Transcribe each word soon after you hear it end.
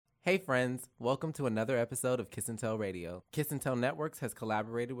Hey friends, welcome to another episode of Kiss and Tell Radio. Kiss and Tell Networks has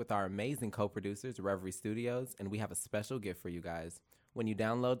collaborated with our amazing co-producers, Reverie Studios, and we have a special gift for you guys. When you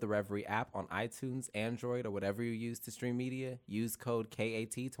download the Reverie app on iTunes, Android, or whatever you use to stream media, use code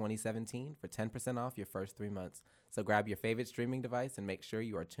KAT2017 for 10% off your first 3 months. So grab your favorite streaming device and make sure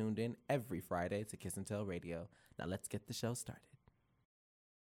you are tuned in every Friday to Kiss and Tell Radio. Now let's get the show started.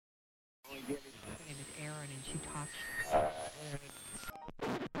 Her name is Erin, and she talks.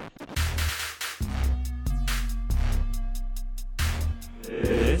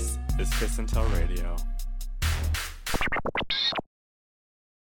 This is Kiss and Tell Radio.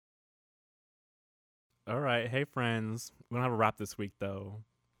 All right, hey friends. We don't have a wrap this week though.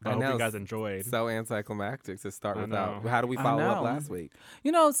 I hope you guys enjoyed. So anticlimactic to start I without. know. How do we follow up last week?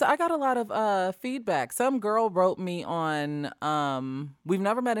 You know, so I got a lot of feedback. Some girl wrote me on, we've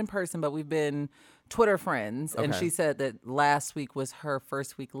never met in person, but we've been Twitter friends. And Okay. she said that last week was her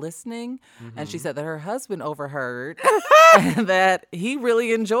first week listening. And she said that her husband overheard and that he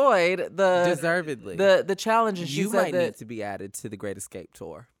really enjoyed Deservedly. the challenge. And she You said might that, need to be added to the Great Escape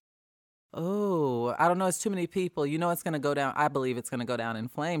Tour. oh, I don't know. It's too many people. You know, it's going to go down. I believe it's going to go down in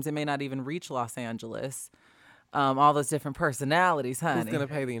flames. It may not even reach Los Angeles. All those different personalities, honey. Who's going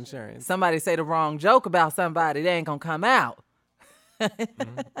to pay the insurance? Somebody say the wrong joke about somebody, they ain't gonna come out.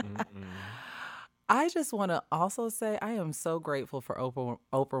 I just want to also say I am so grateful for Oprah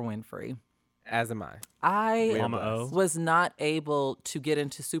Winfrey. As am I. I Mama O. was not able to get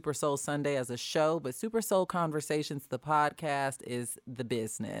into Super Soul Sunday as a show, but Super Soul Conversations, the podcast, is the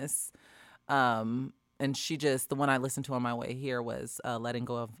business. And she just, the one I listened to on my way here was Letting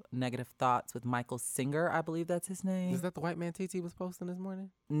Go of Negative Thoughts with Michael Singer. I believe that's his name. Is that the white man TT was posting this morning?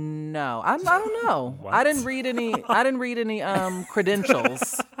 No, I don't know. What? I didn't read any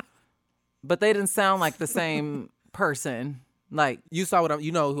credentials, but they didn't sound like the same person. Like, You saw what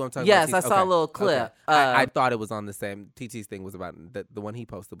you know who I'm talking yes, about? I saw a little clip. I thought it was on the same. TT's thing was about, the one he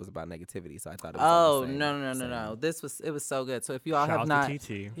posted was about negativity, so I thought it was Oh on the same. no! It was so good. So if you all Shout have out not to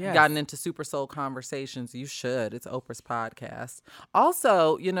TT. Yes. gotten into Super Soul Conversations, you should. It's Oprah's podcast.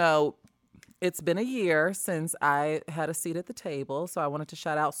 Also, you know, it's been a year since I had a seat at the table, so I wanted to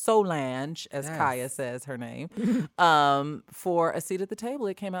shout out Solange, as Yes. Kaya says her name, for a seat at the table.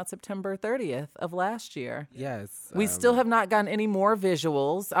 It came out September 30th of last year. Yes. We still have not gotten any more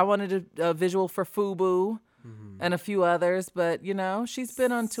visuals. I wanted a visual for FUBU and a few others, but you know, she's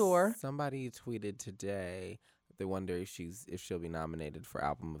been on tour. Somebody tweeted today. They wonder if she'll be nominated for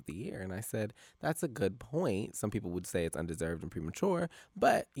Album of the Year, and I said that's a good point. Some people would say it's undeserved and premature,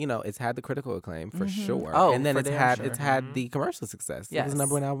 but you know it's had the critical acclaim for sure. Oh, and then for it's damn had sure. it's had the commercial success. It was the Yes.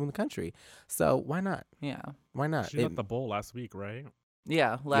 #1 album in the country. So why not? Yeah. Why not? She was at the bowl last week, right?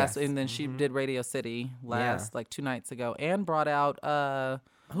 Yeah, Yes. and then she did Radio City like 2 nights ago, and brought out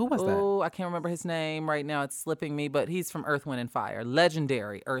Who was that? oh, I can't remember his name right now. It's slipping me, but he's from Earth, Wind and Fire,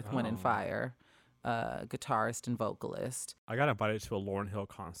 legendary Earth, Wind and Fire, guitarist and vocalist. I got invited to a Lauryn Hill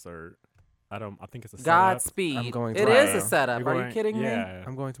concert. I think it's a setup. Godspeed. I'm going It tomorrow. is a setup. You're Are you going- kidding me? Yeah.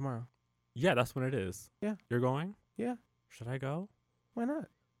 I'm going tomorrow. Yeah, that's when it is. Yeah. You're going? Yeah. Should I go? Why not?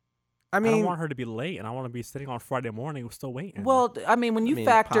 I I mean, don't want her to be late, and I want to be sitting on Friday morning still waiting. Well, I mean, when you mean,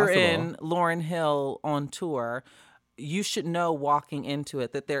 factor possible. in Lauryn Hill on tour, you should know walking into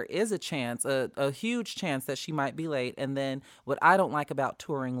it that there is a chance, a huge chance that she might be late. And then what I don't like about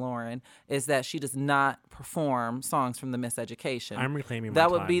touring Lauryn is that she does not perform songs from the Miseducation. I'm reclaiming my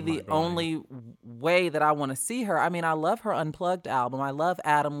That would time. be I'm the not going. only way that I want to see her. I mean, I love her Unplugged album. I love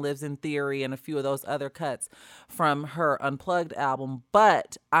Adam Lives in Theory and a few of those other cuts from her Unplugged album,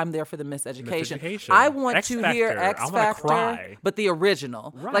 but I'm there for the Miseducation. Miseducation. I want X to hear Factor. X I wanna Factor, cry. but the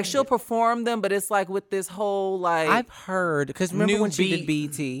original. Like Right. she'll perform them, but it's like with this whole like I've heard because remember New when she did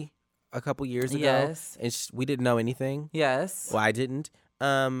beat. BET a couple years ago, Yes. and we didn't know anything. yes. Well, I didn't.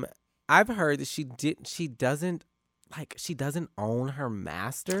 I've heard that she doesn't own her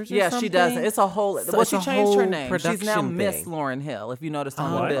masters. Or Yeah, something. she doesn't. It's a whole. So well, it's she a changed her whole name. She's now production Miss thing. Lauryn Hill. If you noticed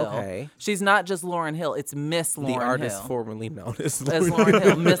on Oh, the bill, okay. she's not just Lauryn Hill. It's Miss Lauryn The artist Hill. formerly known as As Lauryn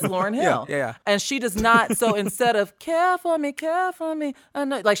Hill, Miss Lauryn Hill. Yeah. And she does not. So instead of care for me, I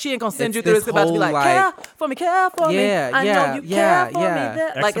know, like she ain't gonna send It's you through this this about to be whole, like, care for me, Yeah, I yeah, know you yeah, care for yeah.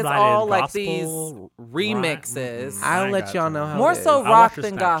 me. Like it's Expedited all like gospel, these remixes. I'll I let got y'all you. know how More it is. so I'll rock watch your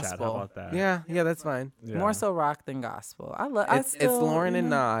than Snapchat. gospel. How about that? Yeah, that's fine. Yeah. More so rock than gospel. It's Lauren and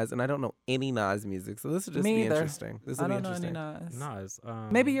Nas, and I don't know any Nas music, so this will just Me be either. interesting. This will I be don't know any interesting. Nas. Nas.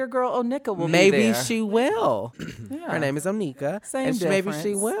 Maybe your girl Onika will Maybe be there. she will. Yeah. Her name is Onika, Same and maybe she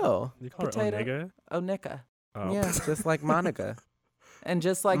difference. will. You call Potato. her Onega? Onika. Oh. Yeah, just like Monica. And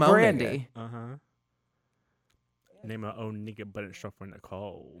just like Monica. Brandy. Uh-huh. Name a Onika, but it's short for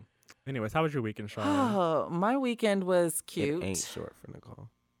Nicole. Anyways, how was your weekend, Sean? Oh, my weekend was cute. It ain't short for Nicole.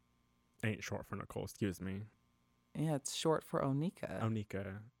 Ain't short for Nicole. Excuse me. Yeah, it's short for Onika.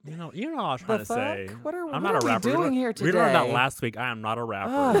 Onika. You know what I was trying to say. What are, I'm what not are a rapper. we doing here today? We learned that last week. I am not a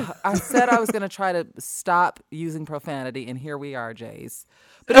rapper. I said I was going to try to stop using profanity, and here we are, Jace.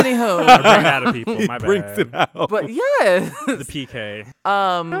 But anywho, I bring that to people. My Brings bad. it out. but yes, The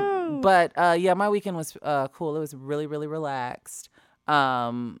PK. But yeah, my weekend was cool. It was really, really relaxed.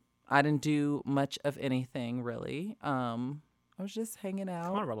 I didn't do much of anything really. I was just hanging out.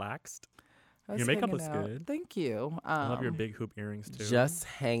 Come on, relaxed. I was Your makeup hanging looks out. good. Thank you. I love your big hoop earrings too. Just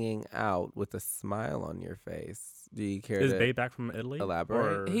hanging out with a smile on your face. Do you care Is to Babe back from Italy?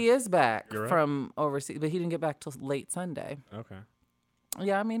 elaborate? Or- He is back Europe? from overseas, but he didn't get back till late Sunday. Okay.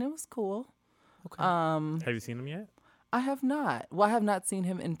 Yeah, I mean it was cool. Okay. Have you seen him yet? I have not. Well, I have not seen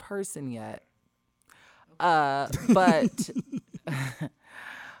him in person yet.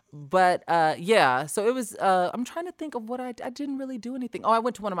 But yeah. So it was. I'm trying to think of what I didn't really do anything. Oh, I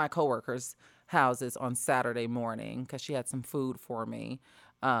went to one of my coworkers' houses on Saturday morning because she had some food for me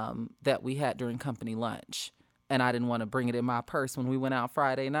that we had during company lunch. And I didn't want to bring it in my purse when we went out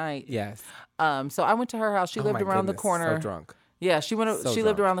Friday night. Yes. So I went to her house. She Oh lived my around the goodness, corner. So drunk. Yeah, she went. So She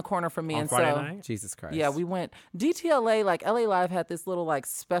lived drunk. around the corner from me, On and Friday so night? Jesus Christ. yeah, we went DTLA. Like LA Live had this little like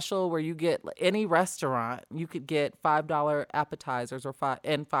special where you get any restaurant, you could get $5 appetizers or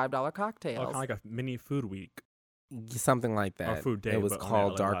 $5 cocktails. Oh, kind of like a mini food week. Something like that. Food day, it was but only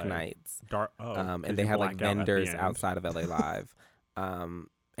called LA Dark Live. Nights. Dark. Oh, 'cause And they you had like black out at the vendors end. outside of LA Live.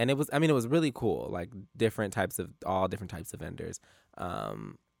 And it was, I mean, it was really cool. Like all different types of vendors.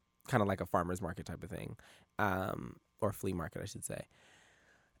 Kind of like a farmer's market type of thing. Or flea market, I should say.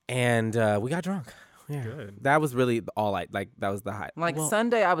 And we got drunk. Yeah. Good. That was really all that was the height. Like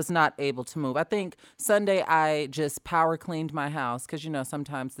Sunday, I was not able to move. I think Sunday I just power cleaned my house because,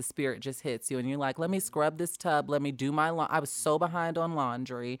 sometimes the spirit just hits you and you're like, let me scrub this tub. Let me do my I was so behind on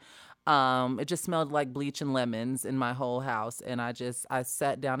laundry. It just smelled like bleach and lemons in my whole house. And I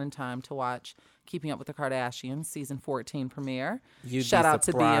sat down in time to watch Keeping Up with the Kardashians season 14 premiere. You'd Shout be out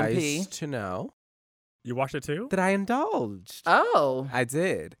to surprised BMP. to know You watched it too? that I indulged. Oh. I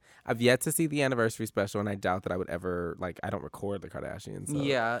did. I've yet to see the anniversary special, and I doubt that I would ever, I don't record the Kardashians. So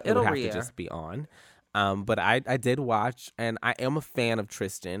Yeah, it it'll would have re-air. to just be on. But I did watch, and I am a fan of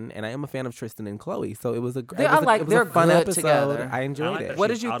Tristan, and I am a fan of Tristan and Chloe. So it was a They're fun good episode. together. I enjoyed like it. that What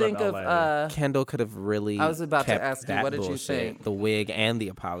she's did you out of think of LA. Kendall could have really. I was about to kept ask you, that what did you bullshit, think? The wig and the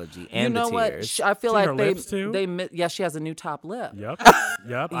apology and you know the what? tears. I feel See like her lips, too? yeah, she has a new top lip. Yep.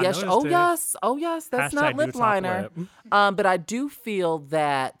 Yep. I Yes. noticed Oh it. yes. That's Hashtag not new lip top liner. lip. But I do feel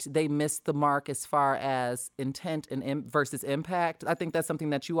that they missed the mark as far as intent and versus impact. I think that's something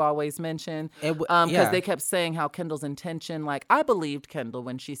that you always mention. Because yeah. they kept saying how Kendall's intention. Like I believed Kendall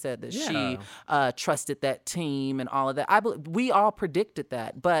when she said that she trusted that team and all of that. We all predicted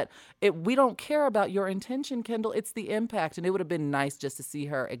that, but we don't care about your intention, Kendall. It's the impact, and it would have been nice just to see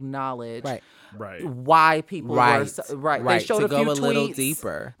her acknowledge Right. why people were right. They showed to a go few a little tweets.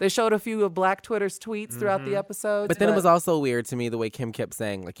 deeper. They showed a few of Black Twitter's tweets throughout the episodes. But then it was also weird to me the way Kim kept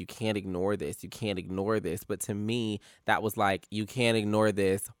saying, you can't ignore this. You can't ignore this. But to me, that was like, you can't ignore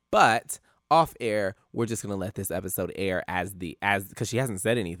this. But off air, we're just going to let this episode air because she hasn't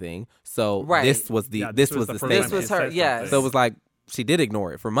said anything. So this was the first time statement. This was she her, said yes. something. So it was like, she did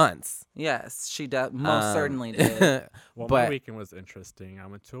ignore it for months. Yes, she most certainly did. Well, but my weekend was interesting. I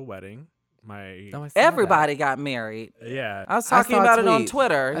went to a wedding. I saw that. Everybody got married. Yeah. I was I talking saw a about it on tweet.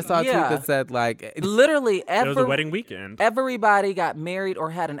 Twitter. I saw a tweet that said literally It was a wedding weekend. everybody got married or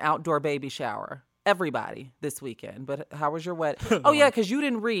had an outdoor baby shower. Everybody this weekend. But how was your wedding? Oh yeah, because you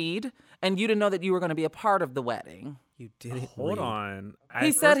didn't read and you didn't know that you were going to be a part of the wedding. you didn't Hold read. on.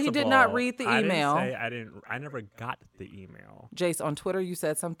 He said he did not read the email. I never got the email. Jace, on Twitter you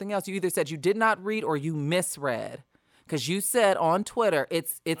said something else. You either said you did not read or you misread. Because you said on Twitter,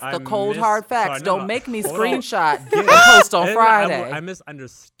 it's the cold hard facts. no, Don't make me hold on. screenshot and post on And Friday. I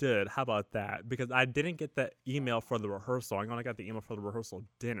misunderstood. How about that? Because I didn't get the email for the rehearsal. I only got the email for the rehearsal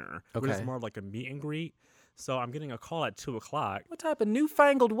dinner, which is Okay. more like a meet and greet. So I'm getting a call at 2:00. What type of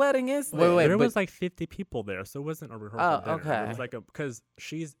newfangled wedding is this? Wait, There but- was like 50 people there, so it wasn't a rehearsal Oh, dinner. okay. It was like because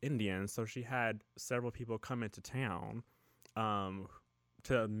she's Indian, so she had several people come into town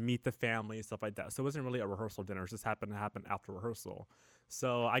to meet the family and stuff like that. So it wasn't really a rehearsal dinner. It just happened to happen after rehearsal.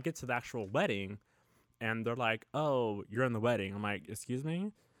 So I get to the actual wedding, and they're like, "Oh, you're in the wedding." I'm like, "Excuse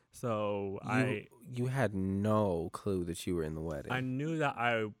me?" So You had no clue that you were in the wedding. I knew that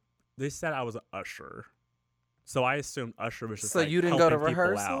they said I was an usher. So I assumed usher was just So like you didn't go to helping people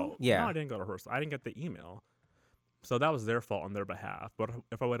rehearsal? out. Yeah. No, I didn't go to rehearsal. I didn't get the email. So that was their fault on their behalf. But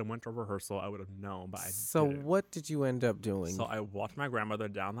if I would have went to rehearsal, I would have known. But I So didn't. what did you end up doing? So I walked my grandmother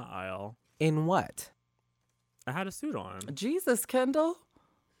down the aisle. In what? I had a suit on. Jesus, Kendall.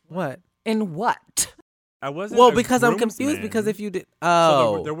 What? In what? I wasn't. Well, a because I'm confused because groomsman. if you did,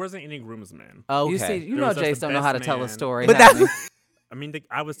 So there wasn't any groomsmen. okay. You see, you There know was just Jace the don't know how to best tell a man. story. But honey. I mean,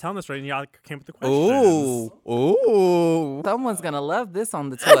 I was telling the story, and y'all came with the questions. Ooh. Someone's gonna love this on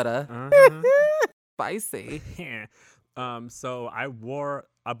the Twitter. Uh-huh. Spicy. So I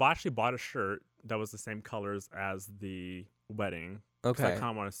actually bought a shirt that was the same colors as the wedding. 'Cause I Okay.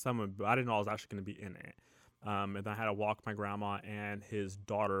 kind of wanted someone, but I didn't know I was actually going to be in it. And then I had to walk my grandma and his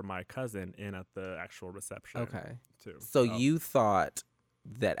daughter, my cousin, in at the actual reception. Okay. Too. So you thought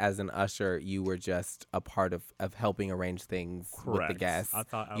that as an usher, you were just a part of helping arrange things with the guests. I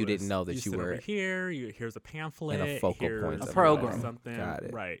thought you didn't know that you sit were over here. Here's a pamphlet. focal here's point A of program. Something. Got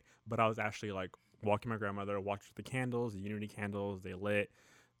it. Right. But I was actually like walking my grandmother, watched the candles, the Unity candles. They lit.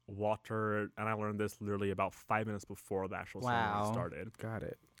 Walked her, and I learned this literally about 5 minutes before the actual ceremony Wow. started. Got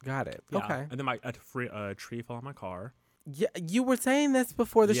it. Yeah. Okay. And then a tree fell on my car. Yeah, you were saying this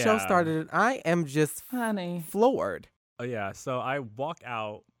before the show Yeah. started, and I am just Honey. floored. Oh yeah. So I walk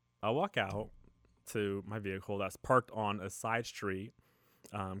out to my vehicle that's parked on a side street,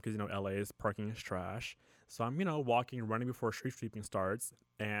 because LA's parking is trash. So I'm walking, running before street sweeping starts,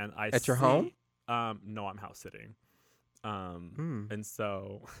 and I At your see- home? No, I'm house sitting. Hmm. And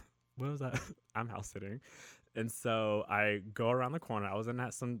so, what was that? I'm house sitting. And so I go around the corner. I was in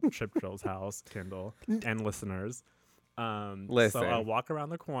at some Chip Joe's house, Kendall, and listeners. So Listen. I walk around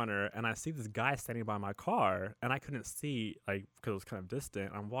the corner and I see this guy standing by my car, and I couldn't see, like, because it was kind of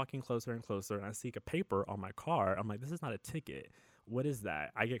distant. I'm walking closer and closer, and I see a paper on my car. I'm like, this is not a ticket. What is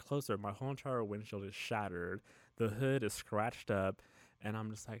that? I get closer. My whole entire windshield is shattered. The hood is scratched up. And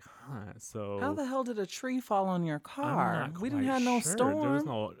I'm just like, so How the hell did a tree fall on your I'm car? not We didn't quite have no sure. storm. There was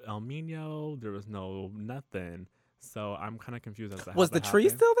no El Nino. There was no nothing. So I'm kind of confused as to how Was the that tree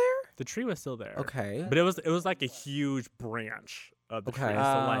happened. still there? The tree was still there. Okay. But it was like a huge branch of the tree. Okay. So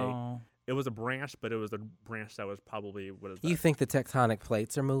like Oh. it was a branch, but it was a branch that was probably what is that? You think the tectonic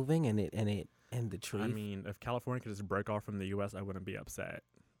plates are moving and the tree? I mean, if California could just break off from the U.S., I wouldn't be upset.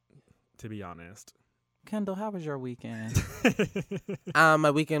 To be honest. Kendall, how was your weekend? My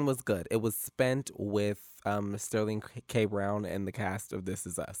weekend was good. It was spent with Sterling K. Brown and the cast of This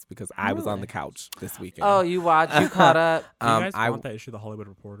Is Us because I was on Really? the couch this weekend. Oh, you watched? You caught up? Do you guys I want that issue, The Hollywood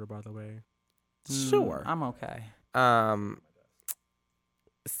Reporter, by the way? sure. I'm okay.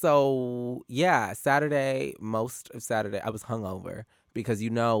 So yeah, Saturday, most of Saturday, I was hungover because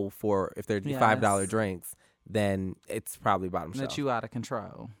for if there's $5 Yes. drinks, then it's probably bottom That shelf. you out of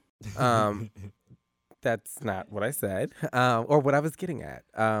control. That's not what I said, or what I was getting at.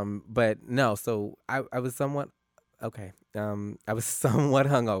 But no, so I was somewhat okay. I was somewhat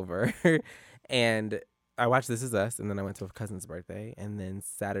hungover, and I watched This Is Us, and then I went to a cousin's birthday, and then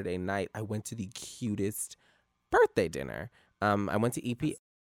Saturday night I went to the cutest birthday dinner. I went to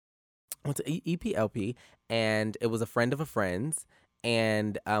EPLP, and it was a friend of a friend's.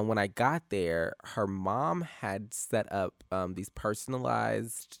 And when I got there, her mom had set up these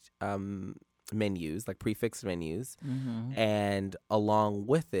personalized menus, like prefixed menus. Mm-hmm. And along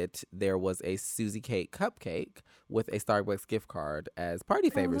with it, there was a Susie Cake cupcake with a Starbucks gift card as party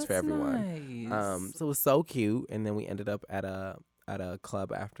favors for everyone. Nice. So it was so cute. And then we ended up at a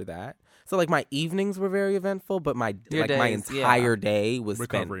club after that. So like my evenings were very eventful, but my Your my days, yeah. entire day was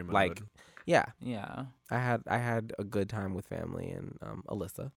Recovery spent like mode. yeah. Yeah. I had a good time with family and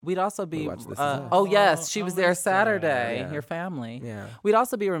Alyssa. We'd also be. watched This Is Us. Oh yes, she was there Alyssa. Saturday. Yeah. Your family. Yeah. We'd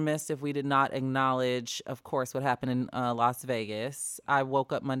also be remiss if we did not acknowledge, of course, what happened in Las Vegas. I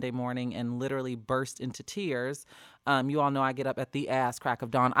woke up Monday morning and literally burst into tears. You all know I get up at the ass crack of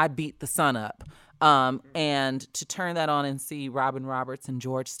dawn. I beat the sun up. And to turn that on and see Robin Roberts and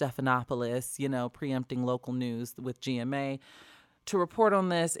George Stephanopoulos, preempting local news with GMA, to report on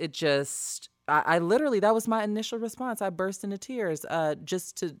this, it just... I literally, that was my initial response. I burst into tears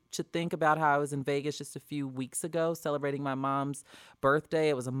just to think about how I was in Vegas just a few weeks ago celebrating my mom's birthday.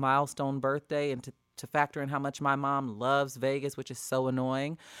 It was a milestone birthday, and to factor in how much my mom loves Vegas, which is so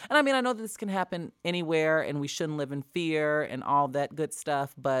annoying. And I mean, I know that this can happen anywhere and we shouldn't live in fear and all that good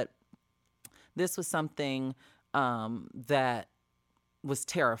stuff, but this was something that was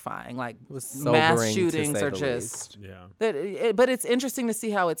terrifying. Like was mass sobering, to shootings say are the just... Yeah. But it's interesting to see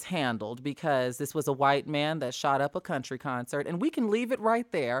how it's handled because this was a white man that shot up a country concert, and we can leave it right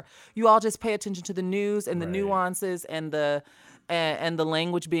there. You all just pay attention to the news and the Right. nuances and the and the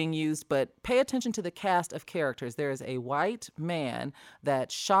language being used, but pay attention to the cast of characters. There is a white man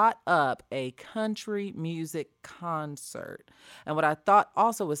that shot up a country music concert. And what I thought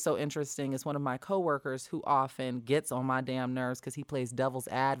also was so interesting is one of my coworkers who often gets on my damn nerves because he plays devil's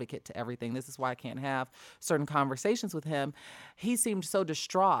advocate to everything. This is why I can't have certain conversations with him. He seemed so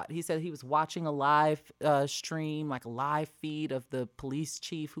distraught. He said he was watching a live stream, like a live feed of the police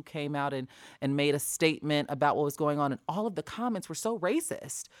chief who came out and made a statement about what was going on. And all of the comments were so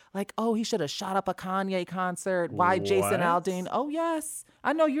racist. Like, oh, he should have shot up a Kanye concert. Why Jason What? Aldean? Oh, yes.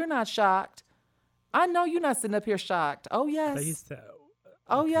 I know you're not shocked. I know you're not sitting up here shocked. Oh, yes. But he said,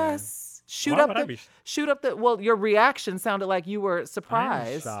 Oh, okay. yes. Shoot Why up would I the be shoot up the well, your reaction sounded like you were I'm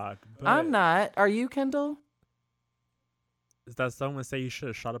surprised. shocked. I'm but not. Are you, Kendall? Is that someone say you should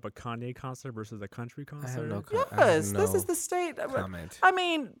have shot up a Kanye concert versus a country concert? I have no Yes, this is the state. comment. I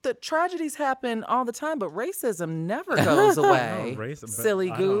mean, the tragedies happen all the time, but racism never goes away. No, race, but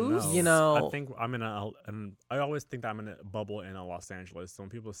Silly I don't goose. know. You know- I think I'm in and I always think that I'm in a bubble in Los Angeles. So when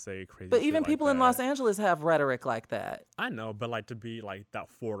people say crazy, But shit even like people in that- Los Angeles have rhetoric like that. I know, but like to be like that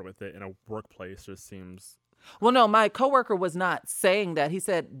forward with it in a workplace just seems. Well, no, my coworker was not saying that. He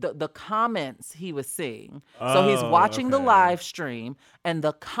said the comments he was seeing. So he's Oh, watching the okay. live stream, and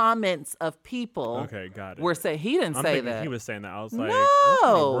the comments of people Okay, got it. were saying he didn't I'm say thinking that. he was saying that. I was like, No, what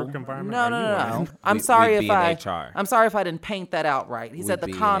kind of work environment no, are no, you no, in? no. I'm We'd sorry be if in I. HR. I'm sorry if I didn't paint that out right. He said We'd the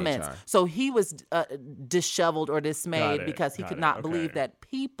be in comments. HR. So he was disheveled or dismayed it, because he got could it, not believe okay. that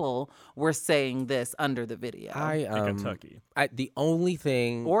people were saying this under the video I In Kentucky. the only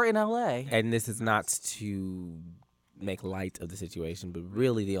thing, or in LA. and this is not to make light of the situation, but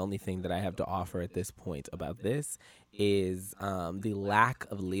really the only thing that I have to offer at this point about this is the lack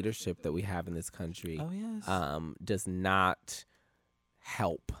of leadership that we have in this country Oh yes. does not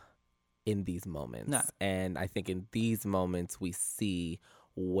help in these moments. No. And I think in these moments we see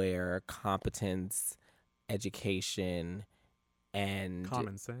where competence, education, and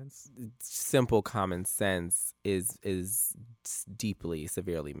Common sense. simple common sense is deeply,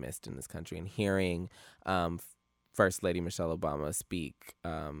 severely missed in this country. And hearing First Lady Michelle Obama speak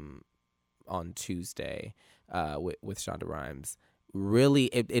on Tuesday with Shonda Rhimes, really,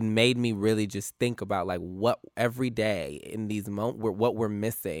 it made me really just think about like what every day in these moments, what we're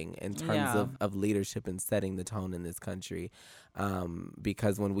missing in terms Yeah. of leadership and setting the tone in this country.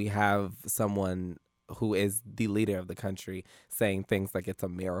 Because when we have someone who is the leader of the country saying things like it's a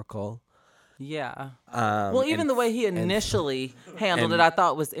miracle. Yeah. Well, even and- the way he initially handled it, and- I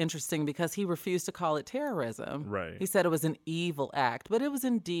thought was interesting because he refused to call it terrorism. Right. He said it was an evil act, but it was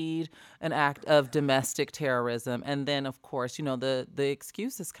indeed an act of domestic terrorism. And then, of course, you know, the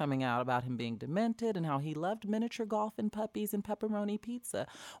excuses coming out about him being demented and how he loved miniature golf and puppies and pepperoni pizza.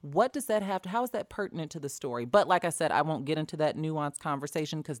 What does that have to, how is that pertinent to the story? But like I said, I won't get into that nuanced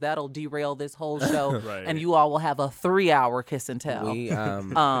conversation because that'll derail this whole show. Right. And you all will have a 3-hour kiss and tell. We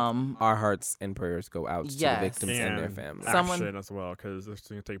our hearts and prayers go out to the Yes. victims and their families. Someone- action as well, because it's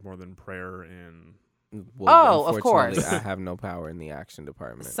going to take more than prayer and Oh, of course. unfortunately, I have no power in the action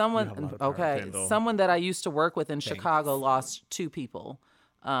department. You have a Someone, lot of power, okay, Kendall. someone that I used to work with in Thanks. Chicago lost 2 people.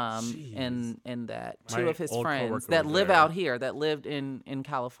 In that 2 My of his old friends coworker that was live there. out here, that lived in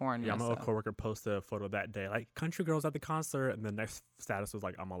California. yeah, my old so. coworker posted a photo that day, like country girls at the concert, and the next status was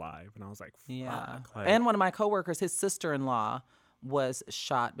like I'm alive, and I was like, Yeah, fuck. Like, and one of my coworkers, his sister-in-law was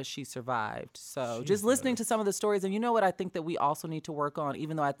shot, but she survived. So just listening to some of the stories, and you know what I think that we also need to work on,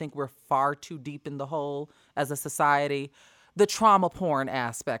 even though I think we're far too deep in the hole as a society, the trauma porn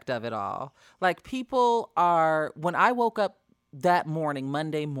aspect of it all. Like people are, when I woke up that morning,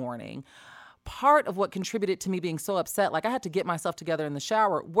 Monday morning, part of what contributed to me being so upset, like I had to get myself together in the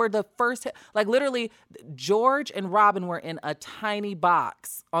shower, were the first, like literally George and Robin were in a tiny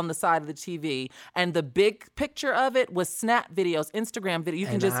box on the side of the TV. And the big picture of it was Snap videos, Instagram video. You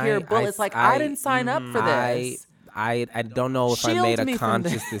can And just hear bullets. I didn't sign up for this. I don't know if I Shield made me a from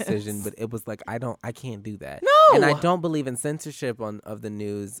conscious this. decision, but it was like I can't do that. No! And I don't believe in censorship of the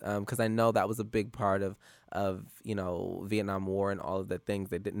news because I know that was a big part of you know, Vietnam War and all of the things.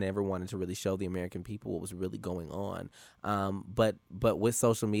 They never wanted to really show the American people what was really going on. But with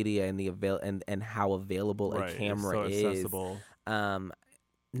social media and the and how available right, a it's camera so is, accessible.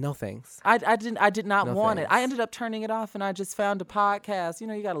 no thanks. I did not No want it. I thanks. ended up turning it off, and I just found a podcast. You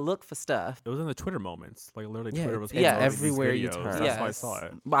know, you got to look for stuff. It was in the Twitter moments, like literally Yeah, Twitter was it's posting these everywhere you videos. turn. That's why I saw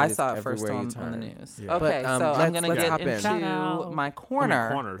it. But I It is saw it first everywhere you on the turn. news. Yeah. Okay, But, so I'm let's gonna get hop in. into Shout out. my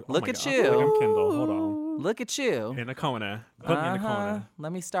corner. Oh Look my at God. I feel like you. I'm Kendall. Hold on. Look at you. In the corner. Put me in the corner.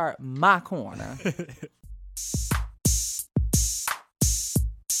 Let me start my corner.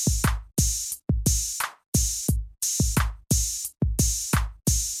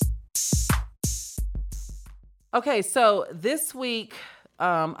 Okay, so this week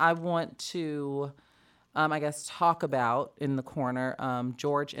I want to, I guess, talk about in the corner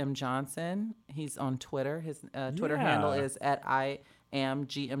George M. Johnson. He's on Twitter. His Twitter handle is at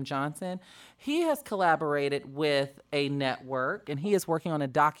 @IamGM Johnson. He has collaborated with a network, and he is working on a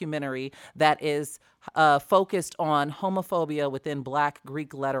documentary that is focused on homophobia within Black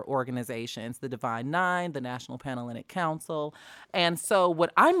Greek letter organizations, the Divine Nine, the National Panhellenic Council. And so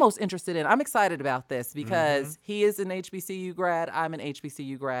what I'm most interested in, I'm excited about this because he is an HBCU grad, I'm an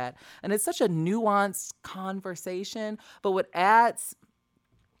HBCU grad, and it's such a nuanced conversation. But what adds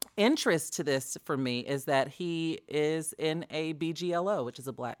interest to this for me is that he is in a BGLO, which is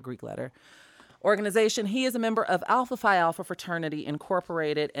a Black Greek letter organization. He is a member of Alpha Phi Alpha Fraternity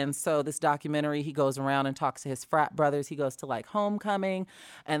Incorporated. And so this documentary, he goes around and talks to his frat brothers. He goes to like homecoming,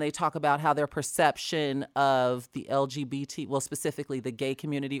 and they talk about how their perception of the LGBT, well, specifically the gay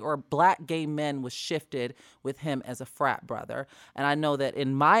community or Black gay men, was shifted with him as a frat brother. And I know that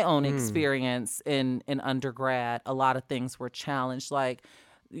in my own experience in undergrad, a lot of things were challenged. Like,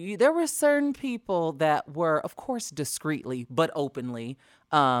 there were certain people that were, of course, discreetly but openly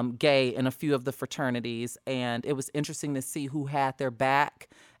gay in a few of the fraternities. And it was interesting to see who had their back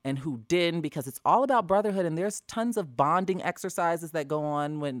and who didn't, because it's all about brotherhood. And there's tons of bonding exercises that go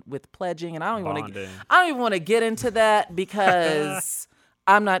on with pledging. And I don't even want to get into that because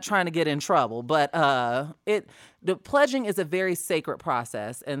I'm not trying to get in trouble. But the pledging is a very sacred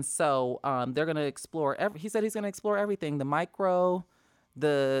process. And so they're going to explore, he said he's going to explore everything, the micro,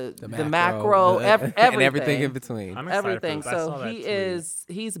 the macro, everything. And everything in between. I'm excited Everything. for this. I So saw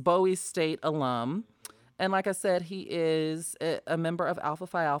that he's Bowie State alum. And like I said, he is a member of Alpha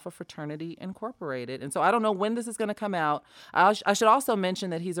Phi Alpha Fraternity Incorporated. And so I don't know when this is going to come out. I should also mention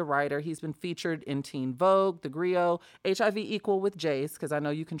that he's a writer. He's been featured in Teen Vogue, The Griot, HIV Equal with Jace, because I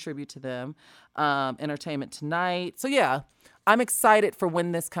know you contribute to them, Entertainment Tonight. So yeah, I'm excited for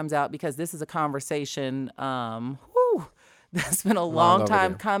when this comes out, because this is a conversation, that's been a long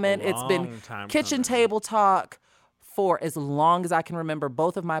time coming. It's been kitchen table talk for as long as I can remember.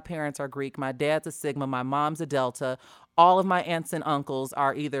 Both of my parents are Greek. My dad's a Sigma. My mom's a Delta. All of my aunts and uncles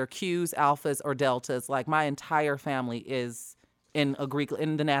are either Qs, Alphas, or Deltas. Like, my entire family is in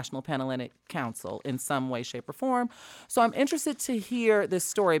the National Panhellenic Council in some way, shape, or form. So I'm interested to hear this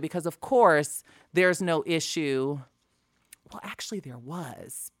story because, of course, there's no issue. Well, actually, there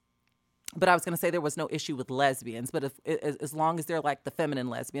was. But I was going to say there was no issue with lesbians, but as long as they're like the feminine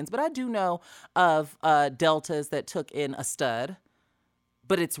lesbians. But I do know of deltas that took in a stud,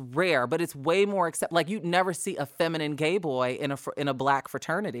 but it's rare. But it's way more like, you'd never see a feminine gay boy in a Black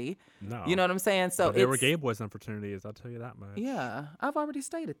fraternity. No, you know what I'm saying? So but there were gay boys in fraternities. I'll tell you that much. Yeah, I've already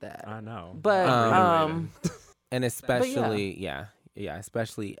stated that. I know, but and especially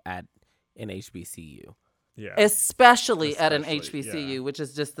especially at an HBCU. Yeah, especially at an HBCU, which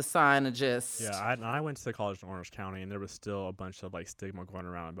is just the sign of just. Yeah, I went to college in Orange County, and there was still a bunch of like stigma going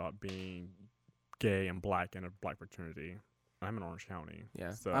around about being gay and Black in a Black fraternity. I'm in Orange County,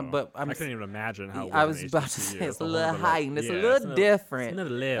 so but I couldn't even imagine how. I was about to say it's a little heightened, it's a little different. It's another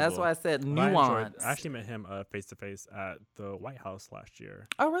level. That's why I said nuance. I actually met him face to face at the White House last year.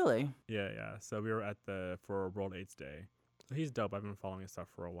 Oh, really? Yeah. So we were for World AIDS Day. He's dope. I've been following his stuff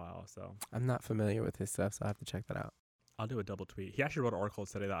for a while, so. I'm not familiar with his stuff, so I have to check that out. I'll do a double tweet. He actually wrote an article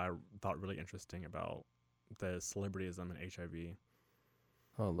today that I thought really interesting about the celebrityism and HIV.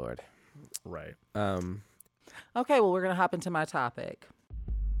 Oh, Lord. Right. Okay, well, we're going to hop into my topic.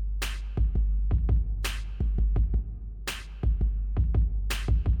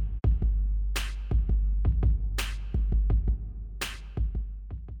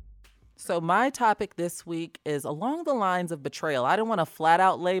 So my topic this week is along the lines of betrayal. I don't want to flat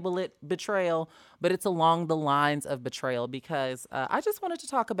out label it betrayal, but it's along the lines of betrayal because I just wanted to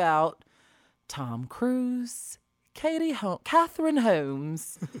talk about Tom Cruise, Catherine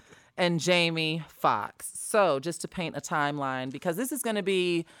Holmes, and Jamie Foxx. So just to paint a timeline, because this is going to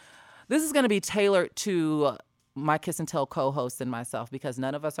be tailored to my Kiss and Tell co-host and myself, because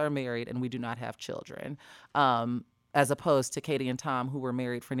none of us are married and we do not have children. As opposed to Katie and Tom, who were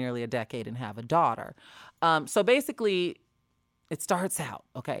married for nearly a decade and have a daughter. So basically, it starts out,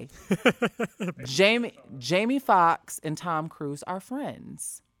 okay? Jamie Foxx and Tom Cruise are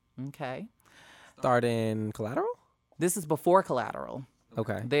friends, okay? Starred in Collateral? This is before Collateral.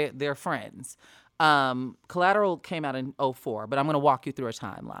 Okay. They're friends. Collateral came out in 2004, but I'm going to walk you through a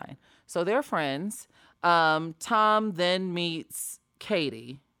timeline. So they're friends. Tom then meets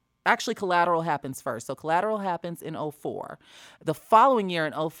Katie. Actually, Collateral happens first. So Collateral happens in 2004. The following year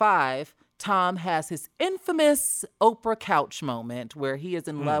in 2005, Tom has his infamous Oprah couch moment where he is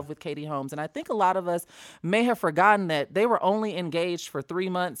in love with Katie Holmes. And I think a lot of us may have forgotten that they were only engaged for 3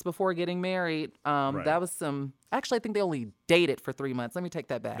 months before getting married. That was actually, I think they only dated for 3 months. Let me take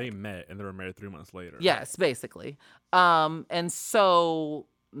that back. They met and they were married 3 months later. Yes, basically. And so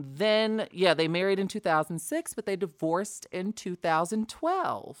then, they married in 2006, but they divorced in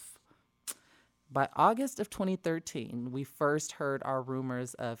 2012. By August of 2013, we first heard our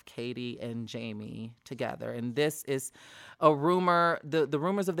rumors of Katie and Jamie together. And this is a rumor. The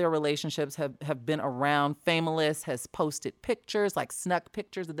rumors of their relationships have been around. Famous has posted pictures, like snuck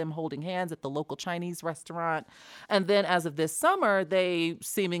pictures of them holding hands at the local Chinese restaurant. And then as of this summer, they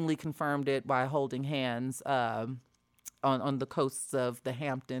seemingly confirmed it by holding hands on the coasts of the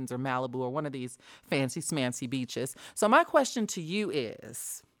Hamptons or Malibu or one of these fancy smancy beaches. So my question to you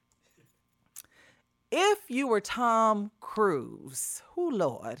is, if you were Tom Cruise,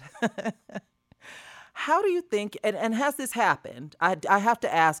 Lord, how do you think, and has this happened? I have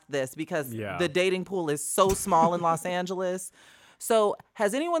to ask this because the dating pool is so small in Los Angeles. So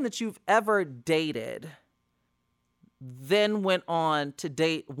has anyone that you've ever dated then went on to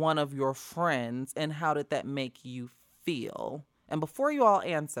date one of your friends, and how did that make you feel? And before you all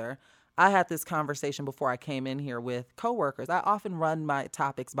answer, I had this conversation before I came in here with coworkers. I often run my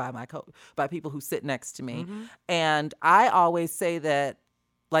topics by by people who sit next to me. And I always say that,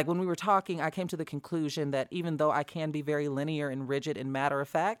 like when we were talking, I came to the conclusion that even though I can be very linear and rigid and matter of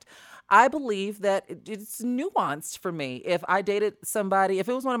fact, I believe that it's nuanced for me. If I dated somebody, if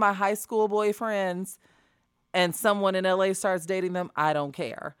it was one of my high school boyfriends and someone in LA starts dating them, I don't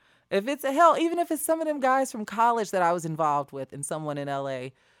care. If it's even if it's some of them guys from college that I was involved with and someone in LA,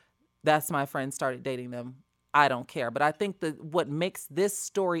 that's my friend started dating them, I don't care. But I think that what makes this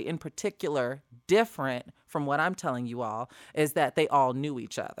story in particular different from what I'm telling you all is that they all knew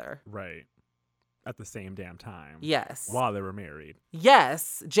each other. Right. At the same damn time. Yes. While they were married.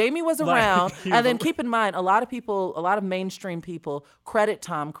 Yes. Jamie was around. And then keep in mind, a lot of mainstream people credit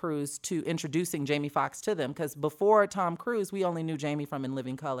Tom Cruise to introducing Jamie Foxx to them. Because before Tom Cruise, we only knew Jamie from In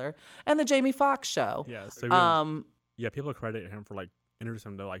Living Color and the Jamie Foxx show. Yeah. So people credit him for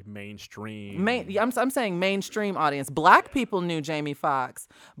introducing them to mainstream. I'm saying mainstream audience. Black people knew Jamie Foxx,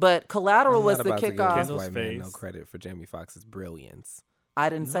 but Collateral was the kickoff. White man no credit for Jamie Foxx's brilliance. I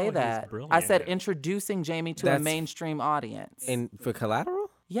didn't say that. I said introducing Jamie to a mainstream audience. And for Collateral?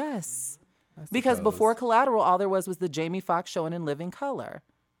 Yes. Because before Collateral, all there was the Jamie Foxx show and In Living Color.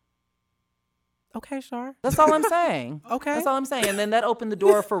 Okay, sure. That's all I'm saying. Okay. That's all I'm saying. And then that opened the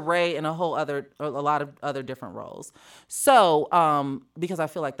door for Ray and a lot of other different roles. So, because I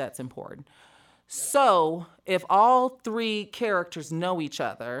feel like that's important. So, if all three characters know each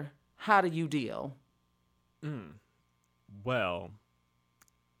other, how do you deal? Well,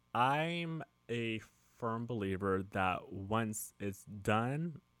 I'm a firm believer that once it's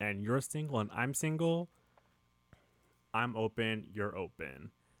done and you're single and I'm single, I'm open, you're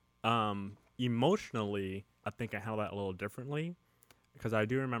open. Emotionally, I think I handle that a little differently, because I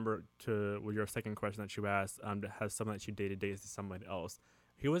do remember with your second question that you asked, has someone that you dated someone else.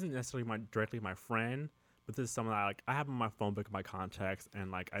 He wasn't necessarily directly my friend, but this is someone I have on my phone book, my contacts,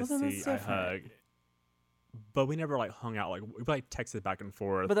 and I hug. But we never hung out. We texted back and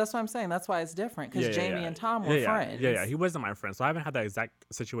forth. But that's what I'm saying. That's why it's different, because Jamie and Tom were friends. Yeah. He wasn't my friend, so I haven't had that exact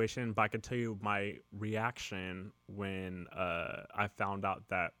situation. But I can tell you my reaction when I found out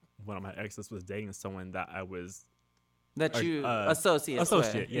that one of my exes was dating someone that I was associate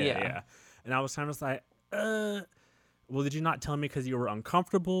with. Yeah. And I was kind of like, well, did you not tell me because you were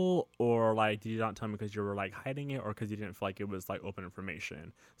uncomfortable, or did you not tell me because you were hiding it, or because you didn't feel like it was open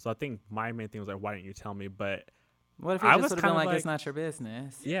information? So I think my main thing was why didn't you tell me? But what if you just would have been it's not your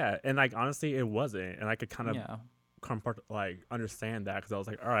business? Yeah, and honestly, it wasn't, and I could kind of understand that, because I was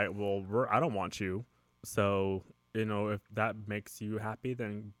like, all right, well, I don't want you, so if that makes you happy,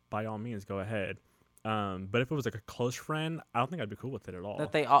 then by all means go ahead. But if it was a close friend, I don't think I'd be cool with it at all.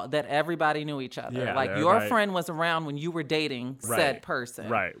 That everybody knew each other. Your friend was around when you were dating said person.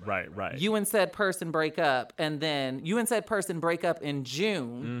 Right. You and said person break up, and then you and said person break up in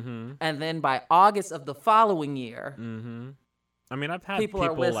June, and then by August of the following year. I mean, I've had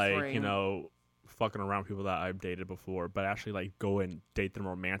people fucking around with people that I've dated before, but actually go and date them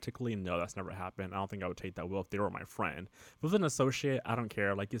romantically, no, that's never happened. I don't think I would take that well if they were my friend. If it was an associate, I don't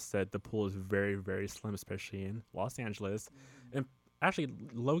care. Like you said, the pool is very, very slim, especially in Los Angeles. And actually,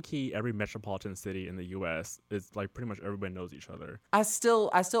 low-key, every metropolitan city in the U.S. is pretty much everybody knows each other. I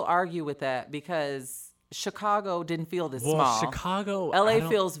still argue with that, because Chicago didn't feel this Well, small. Chicago, LA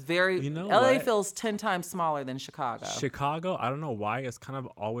feels very. You know LA what? feels 10 times smaller than Chicago. Chicago, I don't know why it's kind of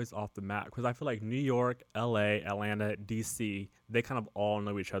always off the map because I feel like New York, LA, Atlanta, DC, they kind of all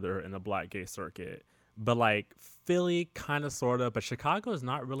know each other in the black gay circuit. But like Philly, kind of, sort of, but Chicago is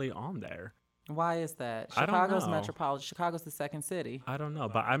not really on there. Why is that? I don't Chicago's know. metropolitan. Chicago's the second city. I don't know,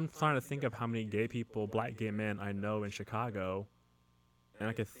 but I'm trying to think of how many gay people, black gay men I know in Chicago, and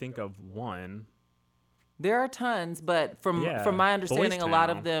I could think of one. There are tons, but from Yeah, my understanding, Boys a lot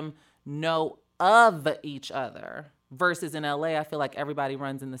Town. of them know of each other. Versus in LA, I feel like everybody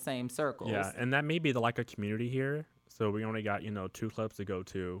runs in the same circles. Yeah, and that may be like a community here. So we only got 2 clubs to go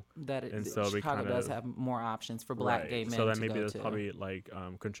to. And so we Chicago kind does of have more options for black right. gay men So that to maybe go that's to. probably like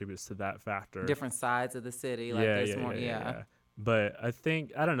contributes to that factor. Different sides of the city. Like there's more. Yeah. But I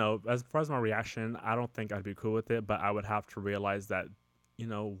don't know. As far as my reaction, I don't think I'd be cool with it. But I would have to realize that,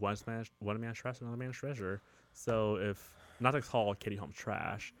 one man's trash, another man's treasure. So if not to call Katie Holmes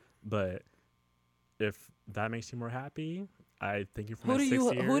trash, but if that makes you more happy, I thank you for my 6 years.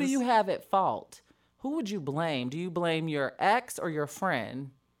 Who do you have at fault? Who would you blame? Do you blame your ex or your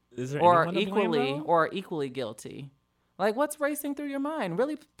friend? Is there or anyone to blame, though? equally guilty? Like, what's racing through your mind?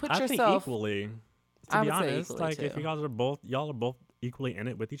 Really put I think yourself. equally. I To be would say honest, equally, like if too. y'all are both equally in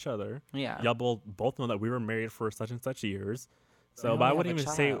it with each other. Yeah. Y'all both know that we were married for such and such years. So, And but I we wouldn't have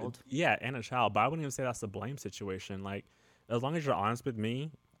even a say child. and a child. But I wouldn't even say that's a blame situation. Like, as long as you're honest with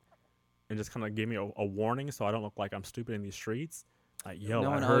me, and just kind of give me a warning, so I don't look like I'm stupid in these streets. Like, yo, No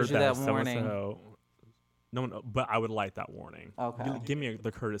I one heard owes you that so-and-so. warning. No one, but I would like that warning. Okay. Give me the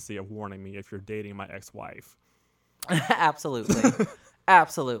courtesy of warning me if you're dating my ex-wife. Absolutely.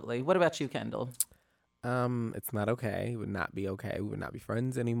 Absolutely. What about you, Kendall? It's not okay. It would not be okay. We would not be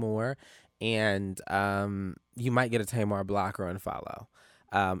friends anymore. And you might get a Tamar block or unfollow.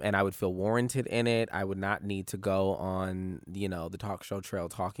 And I would feel warranted in it. I would not need to go on, the talk show trail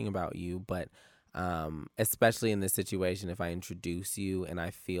talking about you. But especially in this situation, if I introduce you and I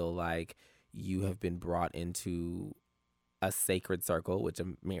feel like you have been brought into a sacred circle, which a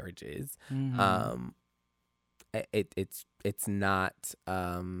marriage is, it's not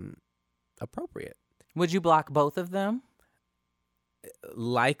appropriate. Would you block both of them?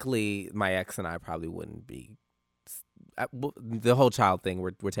 Likely, my ex and I probably wouldn't be. The whole child thing,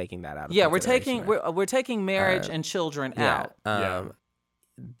 we're taking that out of Yeah, we're consideration, taking right? we're taking marriage and children out.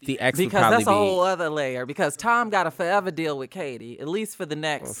 The ex would Because probably that's a be whole other layer. Because Tom got to forever deal with Katie, at least for the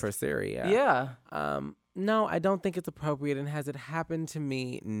next. for Siri. Yeah. No, I don't think it's appropriate. And has it happened to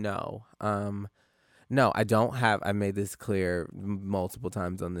me? No. No, I don't have. I made this clear multiple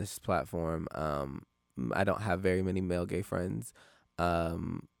times on this platform. I don't have very many male gay friends.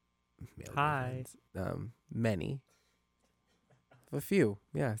 Male gay Hi. friends. Many. A few,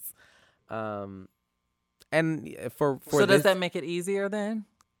 yes. And for So this, does that make it easier then?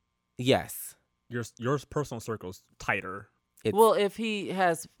 yes. Your personal circle's tighter. It's, Well, if he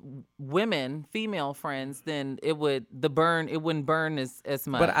has female friends, then it wouldn't burn as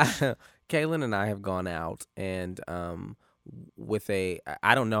much. but Kaylin and I have gone out and with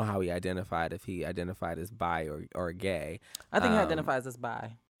I don't know how he identified, if he identified as bi or gay. I think he identifies as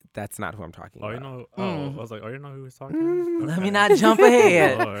bi. That's not who I'm talking Oh, about. I was like, oh, you know who was talking? Let Okay. me not jump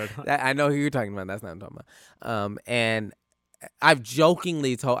ahead. Lord. I know who you're talking about. That's not what I'm talking about. And I've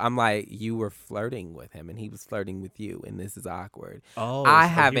jokingly told, I'm like, you were flirting with him and he was flirting with you and this is awkward. Oh, I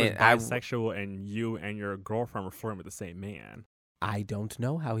so haven't- He was bisexual, and you and your girlfriend were flirting with the same man. I don't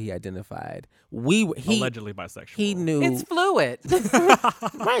know how he identified. Allegedly bisexual. He knew. It's fluid.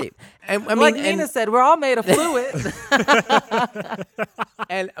 Right. And I Like mean, Nina said, we're all made of fluid.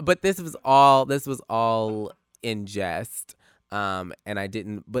 but this was all in jest. And I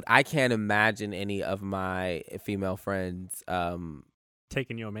didn't, but I can't imagine any of my female friends,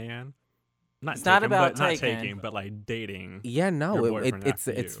 taking your man. It's not about not taking. taking, but like dating. yeah, no, Your boyfriend it's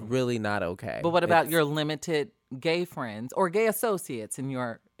after it's you. really not okay. But what about It's- your limited gay friends or gay associates in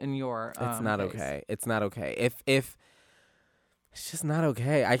your It's not case? okay. It's not okay. If it's just not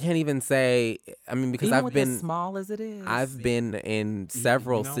okay. I can't even say. I mean, because Even I've with been as small as it is. I've been in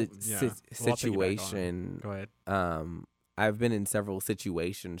several yeah. Well, I'll take you back on. situation. Go ahead. I've been in several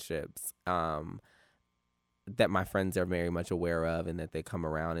situationships that my friends are very much aware of, and that they come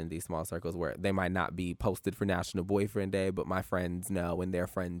around in these small circles where they might not be posted for National Boyfriend Day, but my friends know and their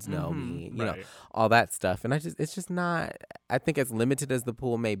friends know me, you know, Right. all that stuff. And it's just not, I think as limited as the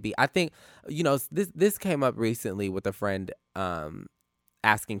pool may be, I think, this came up recently with a friend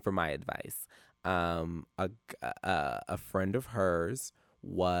asking for my advice. A friend of hers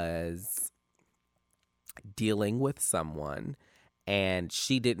was dealing with someone and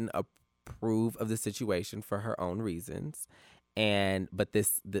she didn't approve of the situation for her own reasons. But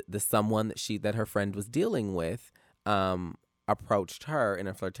the someone that her friend was dealing with approached her in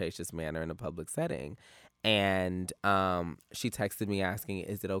a flirtatious manner in a public setting. And she texted me asking,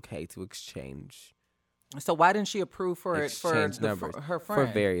 is it okay to exchange? So why didn't she approve for it for numbers her friend?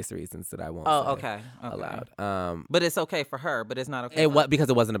 For various reasons that I won't say okay. aloud. But it's okay for her, but it's not okay. Because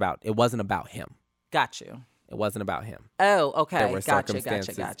it wasn't about him. Got you. It wasn't about him. Oh, okay. There were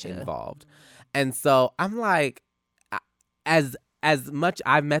circumstances involved. And so I'm like, as much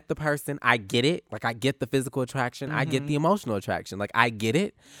I've met the person, I get it. Like, I get the physical attraction. I get the emotional attraction. Like, I get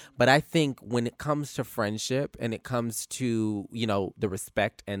it. But I think when it comes to friendship and it comes to, the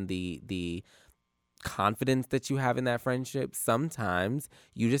respect and the confidence that you have in that friendship, sometimes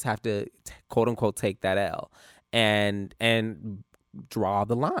you just have to quote unquote take that L and draw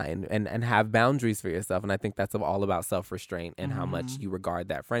the line and have boundaries for yourself. And I think that's all about self-restraint and how much you regard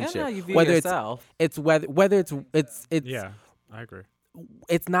that friendship. And how you view yourself. It's whether it's yeah, I agree.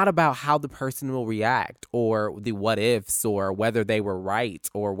 It's not about how the person will react or the what ifs or whether they were right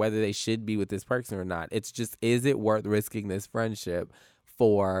or whether they should be with this person or not. It's just, is it worth risking this friendship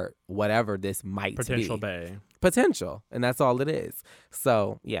for whatever this might Potential be? bay. Potential. And that's all it is.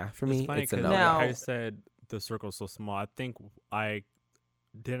 So, yeah, for me, it's a no. Now- I said the circle's so small. I think I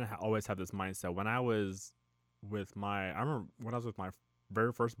didn't always have this mindset. When I was with I remember when I was with my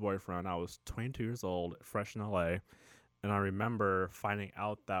very first boyfriend, I was 22 years old, fresh in LA. And I remember finding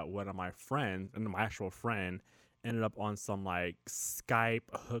out that one of my friends, and my actual friend, ended up on some like Skype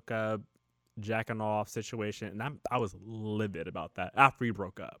hookup, jacking off situation. And I was livid about that after we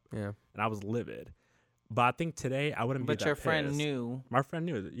broke up. Yeah. And I was livid. But I think today I wouldn't be that But your friend pissed. knew. My friend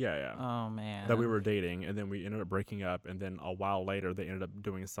knew that, yeah. Oh, man. That we were dating, and then we ended up breaking up, and then a while later they ended up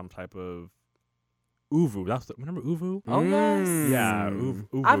doing some type of Uvu. Remember Uvu? Oh, yes. Yeah,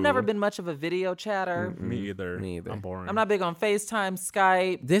 Uvu. I've never been much of a video chatter. Me either. Me either. I'm boring. I'm not big on FaceTime,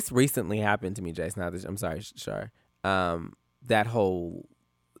 Skype. This recently happened to me, Jason. I'm sorry, Shar. That whole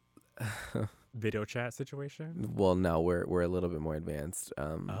video chat situation. well, no, we're a little bit more advanced.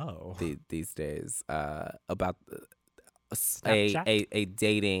 These days about Snapchat? a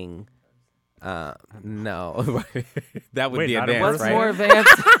dating. No, that would be not advanced, What's right? more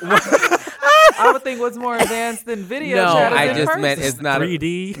advanced? I would think what's more advanced than video No, chat is I in just person. meant it's not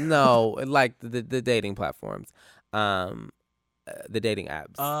 3D. No, like the dating platforms, the dating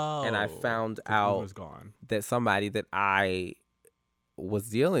apps. Oh, and I found 'cause out Uvu's gone. that somebody that I was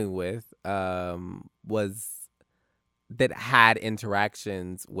dealing with had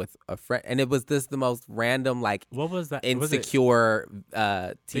interactions with a friend, and it was the most random, like, What was that? insecure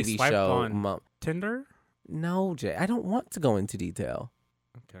They TV swiped show. on Tinder? No, Jay, I don't want to go into detail.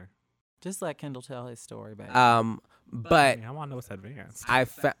 Okay. Just let Kendall tell his story, baby. But I want to know what's advanced. I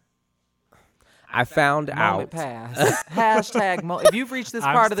found Moment out. pass. Hashtag. If you've reached this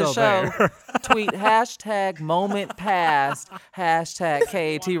part of the show, tweet hashtag moment past, hashtag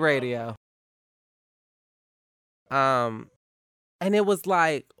KAT radio. And it was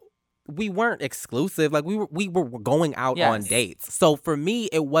like we weren't exclusive. Like we were going out on Yes. dates. So for me,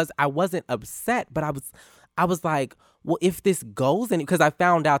 I wasn't upset, but I was like, well, if this goes, and because I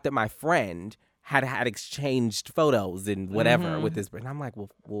found out that my friend had exchanged photos and whatever with this, and I'm like,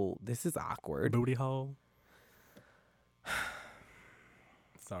 well, this is awkward. Booty hole.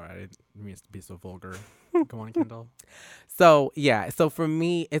 Sorry, I didn't mean to be so vulgar. Go on, Kendall. So yeah, so for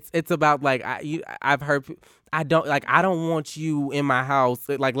me, it's about like I've heard I don't want you in my house.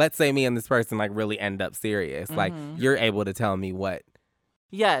 Like, let's say me and this person like really end up serious. Like, you're able to tell me what.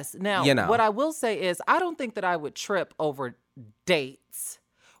 Yes. Now, You know. what I will say is, I don't think that I would trip over dates.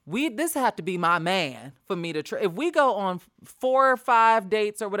 This had to be my man for me to trip. If we go on 4 or 5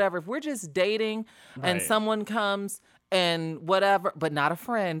 dates or whatever, if we're just dating and Right. someone comes and whatever, but not a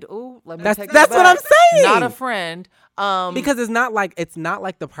friend. Ooh, let me That's take what that I'm back. saying. Not a friend. Because it's not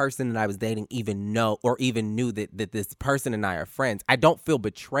like the person that I was dating even knew that this person and I are friends. I don't feel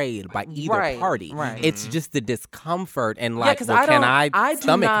betrayed by either Right, party. right. It's just the discomfort and Yeah, like, 'cause well, can I do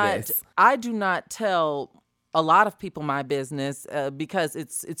stomach not, this? I do not tell a lot of people my business because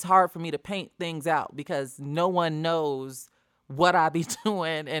it's hard for me to paint things out because no one knows what I be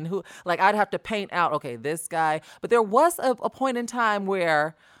doing and who. Like, I'd have to paint out, okay, this guy. But there was a point in time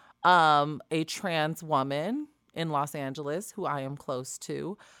where a trans woman in Los Angeles, who I am close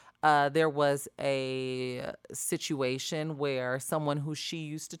to, there was a situation where someone who she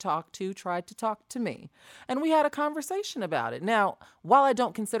used to talk to tried to talk to me. And we had a conversation about it. Now, while I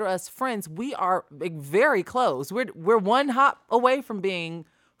don't consider us friends, we are very close. We're one hop away from being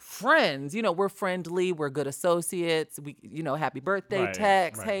friends. You know, we're friendly. We're good associates. We, you know, happy birthday Right,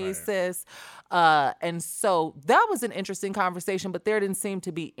 text. right, Hey, right. sis. And so that was an interesting conversation, but there didn't seem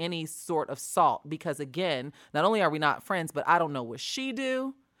to be any sort of salt because, again, not only are we not friends, but I don't know what she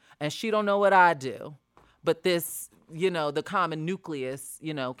do and she don't know what I do. But this, you know, the common nucleus,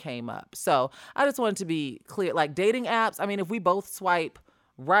 you know, came up. So I just wanted to be clear. Like dating apps, I mean, if we both swipe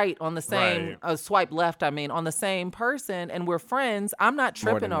right on the same, Right. swipe left, I mean, on the same person and we're friends, I'm not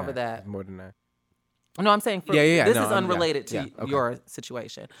More tripping than over that. More than that. No, I'm saying for, Yeah. this No, is unrelated to okay. your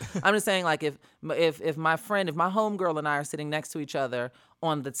situation. I'm just saying, like, if my friend, if my homegirl and I are sitting next to each other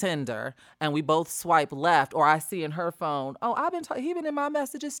on the Tinder and we both swipe left, or I see in her phone, oh, he been in my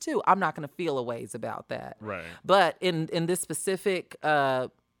messages too. I'm not gonna feel a ways about that. Right. But in this specific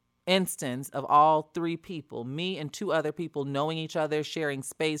instance of all three people, me and two other people knowing each other, sharing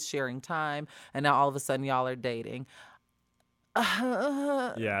space, sharing time, and now all of a sudden y'all are dating.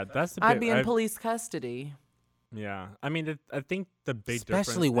 Yeah, that's the I'd be in police custody. Yeah, I mean, I think the big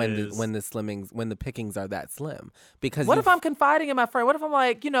Especially difference when is, when the pickings are that slim. Because What if I'm confiding in my friend? What if I'm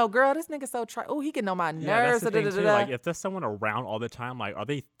like, you know, girl, this nigga so oh, he getting on my yeah, nerves. that's the thing too. da-da-da-da-da. Like, if there's someone around all the time, like, are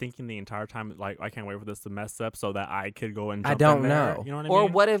they thinking the entire time, like, I can't wait for this to mess up so that I could go and I jump don't in there? know. You know what I Or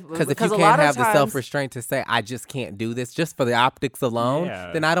mean? what if Because if you a can't lot of have the times- self restraint to say I just can't do this just for the optics alone,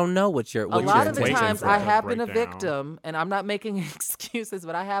 Yeah. then I don't know what a what lot your of the intentions times were. I have been a breakdown. victim, and I'm not making excuses,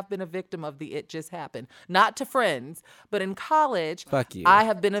 but I have been a victim of the it just happened. Not to friends, but in college, Fuck you. I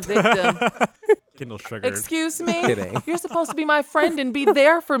have been a victim. Kindle's triggered. Excuse me? Kidding. You're supposed to be my friend and be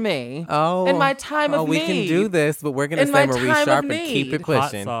there for me. Oh, in my time of we need. can do this, but we're gonna In say my Marie time of Sharp and keep need. it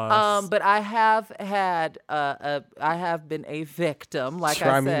Hot pushing. sauce. But I have had I have been a victim, like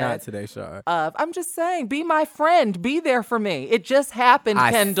Try I me said. not today, Shar. I'm just saying, be my friend, be there for me. It just happened,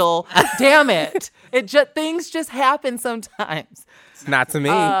 I- Kendall. Damn it! Things just happen sometimes. Not to me.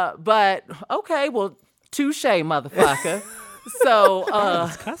 But okay, well, touche, motherfucker. So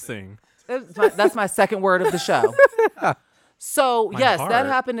It's cussing. that's my second word of the show. So yes, that heart.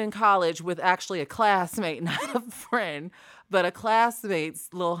 happened in college with actually a classmate, not a friend, but a classmate's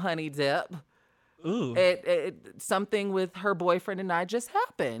little honey dip. Ooh. It something with her boyfriend and I just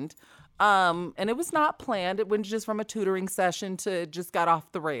happened. And it was not planned. It went just from a tutoring session to it just got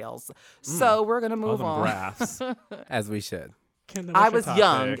off the rails. So we're gonna All move them on. graphs. As we should. Kendall, I what's your was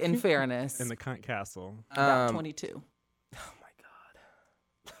young, topic? in fairness. in the cunt castle. About 22. Oh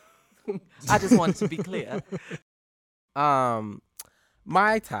my God. I just wanted to be clear.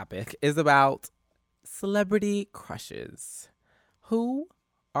 My topic is about celebrity crushes. Who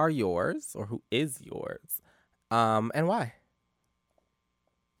are yours, or who is yours, and why?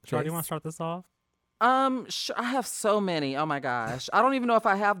 Shar, do you Trace? want to start this off? Sure, I have so many. Oh my gosh. I don't even know if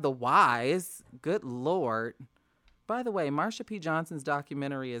I have the whys. Good Lord. By the way, Marsha P. Johnson's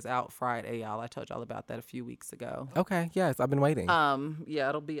documentary is out Friday, y'all. I told y'all about that a few weeks ago. Okay, yes, I've been waiting. Yeah,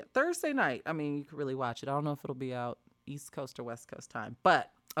 it'll be Thursday night. I mean, you can really watch it. I don't know if it'll be out East Coast or West Coast time.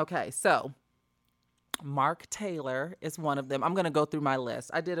 But, okay, so Mark Taylor is one of them. I'm going to go through my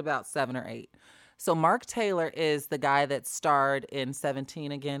list. I did about 7 or 8. So Mark Taylor is the guy that starred in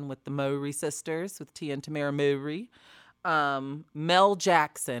 17 again with the Mowry sisters, with Tia and Tamara Mowry. Mel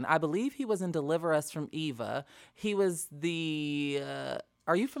Jackson, I believe he was in Deliver Us from Eva. He was the,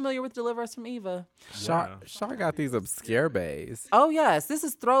 are you familiar with Deliver Us from Eva? Shar got these obscure bays. Oh yes, this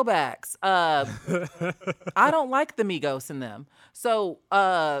is throwbacks. I don't like the Migos in them. So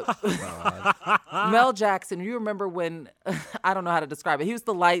Mel Jackson, you remember when I don't know how to describe it. He was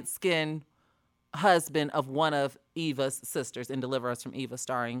the light-skinned husband of one of Eva's sisters in Deliver Us from Eva,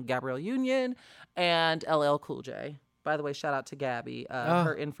 starring Gabrielle Union and LL Cool J. By the way, shout out to Gabby.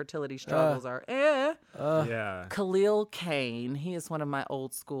 Her infertility struggles are Yeah. Khalil Kane, he is one of my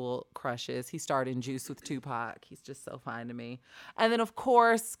old school crushes. He starred in Juice with Tupac. He's just so fine to me. And then, of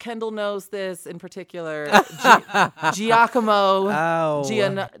course, Kendall knows this in particular, Giacomo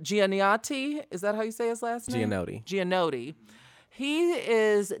Giannotti. Is that how you say his last name? Giannotti. He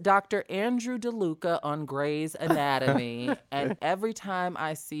is Dr. Andrew DeLuca on Grey's Anatomy, and every time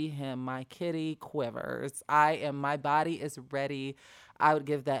I see him, my kitty quivers. My body is ready. I would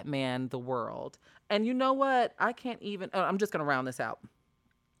give that man the world. And you know what? I'm just going to round this out.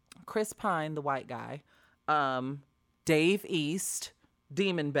 Chris Pine, the white guy. Dave East,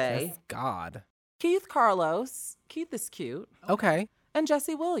 Demon Bay. Yes, God. Keith Carlos. Keith is cute. Okay. And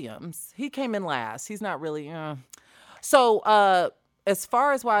Jesse Williams. He came in last. He's not really... So, as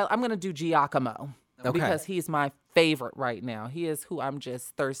far as why, I'm going to do Giacomo because he's my favorite right now. He is who I'm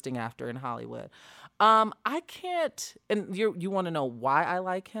just thirsting after in Hollywood. I can't, and you want to know why I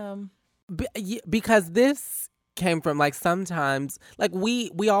like him? Because this came from. Like sometimes, like we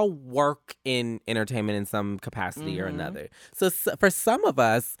all work in entertainment in some capacity or another. So for some of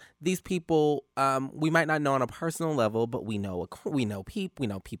us, these people, we might not know on a personal level, but we know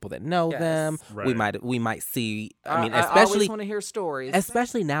people that know them. Right. We might see. I mean, I especially always want to hear stories.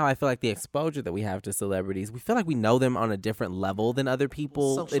 Especially now, I feel like the exposure that we have to celebrities, we feel like we know them on a different level than other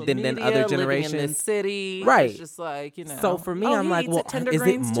people, Social than media, other living generations. in the city, Right. It's just like, you know. So for me, oh, I'm he like, eats well, at Tender is it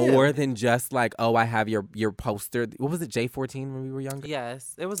Greens, more too. than just like, oh, I have your poster? What was it, J14 when we were younger?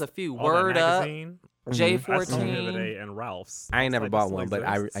 Yes, there was a few. Oh, Word that Up, magazine? Mm-hmm. I saw it the other J14. day in Ralph's. I ain't was never like, bought this one, still but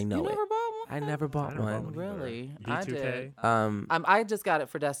I exists? know You it. never bought one? I never bought I never bought one. one either. Really? I U2K? did. Um, I just got it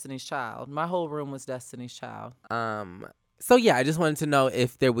for Destiny's Child. My whole room was Destiny's Child. So yeah, I just wanted to know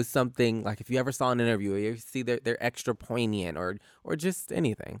if there was something, like if you ever saw an interview or you see they're extra poignant or just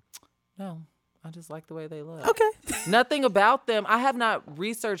anything. No, I just like the way they look. Okay. Nothing about them. I have not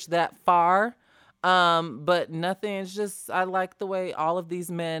researched that far, but nothing. It's just I like the way all of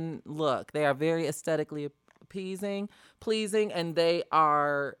these men look. They are very aesthetically pleasing, and they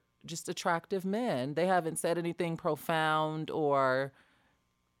are just attractive men. They haven't said anything profound or.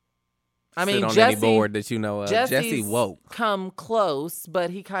 I mean, Sit on Jesse, any board that you know of. Jesse Jesse's woke. come close, but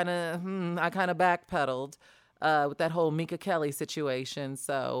he kind of, I kind of backpedaled with that whole Mika Kelly situation.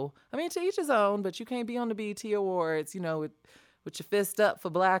 So, I mean, to each his own, but you can't be on the BET Awards, you know, with your fist up for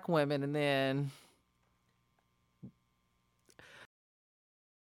black women and then.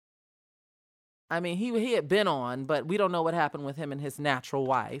 I mean, he had been on, but we don't know what happened with him and his natural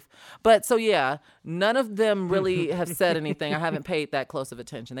wife. But so, yeah, none of them really have said anything. I haven't paid that close of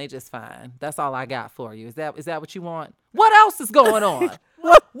attention. They just fine. That's all I got for you. Is that what you want? What else is going on?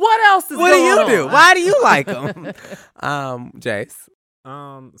 What else is What going do on? you do? Why do you like them? Jace.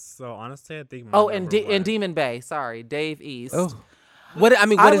 So honestly, I think. And Demon Bay. Sorry, Dave East. Oh. What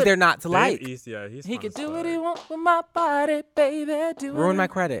is there not to like? East, yeah, he's He fun could as do what fuck. he wants with my body, baby. Do Ruin it. my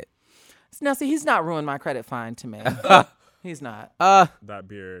credit. Now, see, he's not ruined my credit fine to me. He's not. That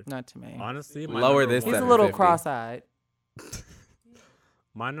beard. Not to me. Honestly, Lower this He's a 750. little cross-eyed.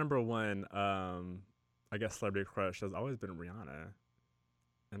 My number one, I guess, celebrity crush has always been Rihanna,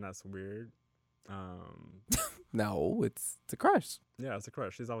 and that's weird. No, it's a crush. Yeah, it's a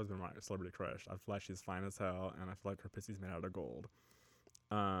crush. She's always been my celebrity crush. I feel like she's fine as hell, and I feel like her pussy's made out of gold.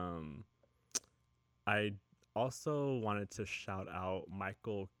 I also wanted to shout out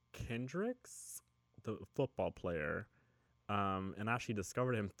Michael Kendricks, the football player, and I actually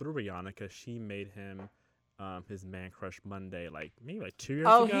discovered him through Rihanna because she made him his man crush Monday, maybe 2 years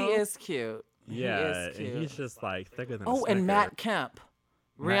ago. Oh, he is cute. Yeah, he is cute. and he's just thicker than a Oh, and Snicker. Matt Kemp.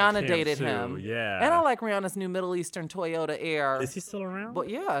 Matt Rihanna Kemp, dated too, him. yeah. And I like Rihanna's new Middle Eastern Toyota Air. Is he still around? But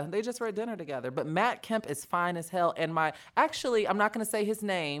yeah, they just were at dinner together. But Matt Kemp is fine as hell. And actually, I'm not going to say his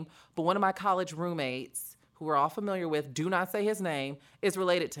name, but one of my college roommates, who we're all familiar with, do not say his name, is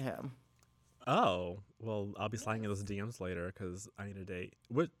related to him. Oh, well, I'll be sliding in those DMs later because I need a date.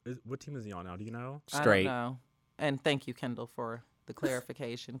 What team is he on now? Do you know? Straight. I don't know. And thank you, Kendall, for the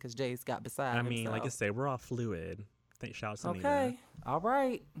clarification because Jay's got beside I mean, himself. like I say, we're all fluid. Shout out to Nina. Okay. All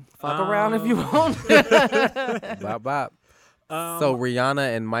right. Fuck around if you want. Bop, bop. So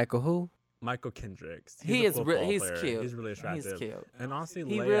Rihanna and Michael who? Michael Kendricks. He's a cute. football player. He's really attractive. He's cute. And honestly,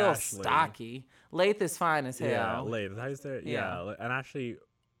 He Leigh real Ashley. stocky. Lath is fine as hell. Yeah, Leigh. How you say it? Yeah. Yeah. And actually,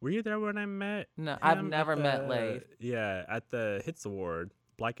 were you there when I met? No, him I've never at met Lath. Yeah, at the Hits Award,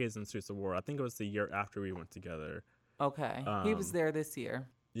 Black Gays and Suits Award. I think it was the year after we went together. Okay. He was there this year.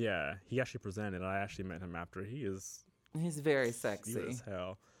 Yeah, he actually presented. I actually met him after. He's very sexy. cute as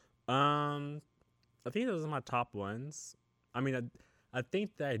hell. I think those are my top ones. I mean, I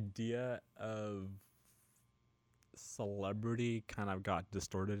think the idea of celebrity kind of got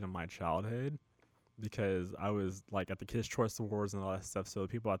distorted in my childhood because I was at the Kids' Choice Awards and all that stuff. So the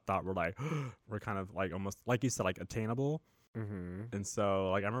people I thought were were kind of almost like you said, attainable. Mm-hmm. And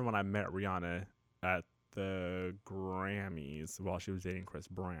so I remember when I met Rihanna at the Grammys while she was dating Chris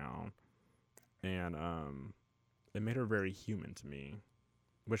Brown, and it made her very human to me,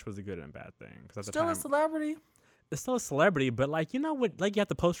 which was a good and bad thing. Because at Still the time, a celebrity. it's still a celebrity, but you know what? You have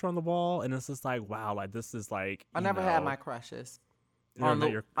the poster on the wall, and it's just wow, this is I never had my crushes.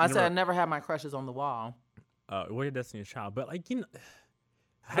 I I said I never had my crushes on the wall. We're your Destiny's Child, but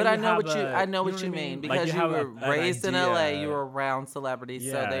But I know what you mean because you were raised in LA. You were around celebrities,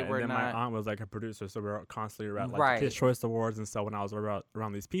 so they were and then not. my aunt was a producer, so we were constantly around Right. the Kids' Choice Awards, and so when I was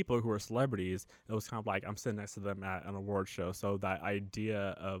around these people who were celebrities, it was kind of I'm sitting next to them at an award show. So that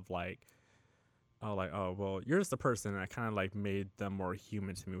idea of oh well, you're just a person, and I kind of made them more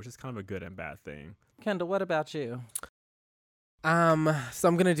human to me, which is kind of a good and bad thing. Kendall, what about you? So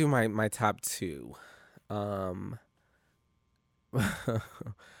I'm gonna do my top two.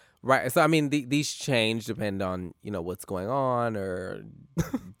 Right. So I mean, these change depend on what's going on or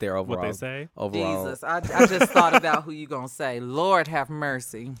their overall. What they say. Overall. Jesus, I just thought about who you gonna say. Lord have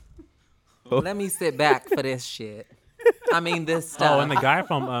mercy. Let me sit back for this shit. I mean, this stuff. Oh, and the guy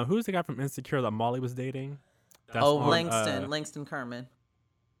from who's the guy from Insecure that Molly was dating? That's Oh, on, Langston Kerman.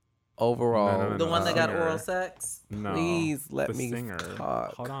 Overall, No, The one that got singer. oral sex? No, Please let the me singer.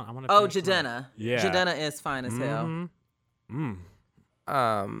 talk. Hold on, I want to. Oh, Jadena. Yeah. Jadena is fine as hell.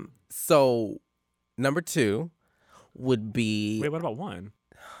 So number 2 would be Wait, what about one?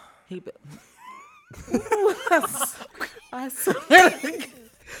 He be- I swear.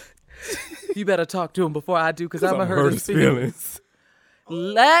 You better talk to him before I do, because I'm going to hurt his feelings.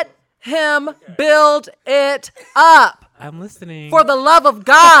 Let him build it up. I'm listening. For the love of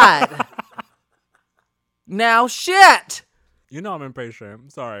God. Now, shit. You know I'm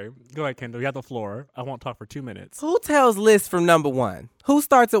impatient. Sorry. Go ahead, Kendall. You have the floor. I won't talk for 2 minutes. Who tells lists from number 1? Who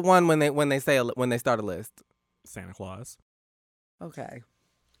starts at 1 when they start a list? Santa Claus. Okay.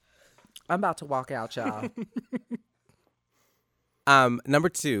 I'm about to walk out, y'all. Number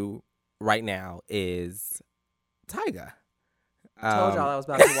 2 right now is Tyga. Told y'all I was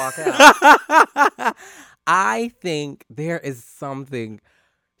about to walk out. I think there is something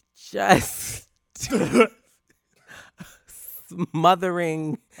just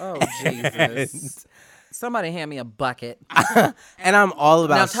smothering. Oh, Jesus. Somebody hand me a bucket. And I'm all Now,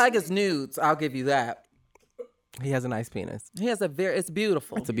 about. Tyga's nudes, I'll give you that. He has a nice penis. He has it's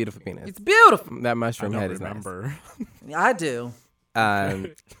beautiful. It's a beautiful penis. It's beautiful. That I mushroom don't head is remember. I do. nice.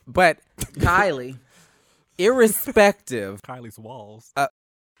 But Kylie. irrespective, Kylie's walls.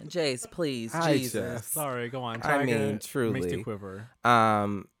 Jace, please. I Jesus. just- Sorry, go on. I Tyga mean, Makes truly. you quiver.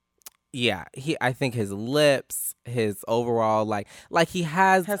 Yeah, I think his lips, his overall like he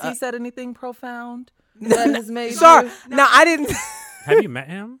has. Has he said anything profound that has made Sure. you? No, I didn't. Have you met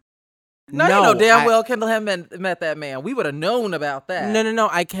him? No, you know damn I- well Kendall hadn't met that man. We would have known about that. No.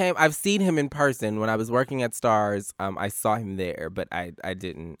 I've seen him in person when I was working at Stars. I saw him there, but I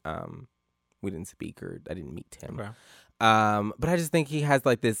didn't. We didn't speak or I didn't meet him. Okay. But I just think he has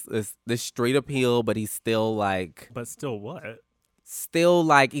like this street appeal, but he's still like. But still, what? Still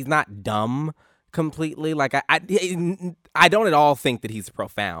like he's not dumb completely. Like I don't at all think that he's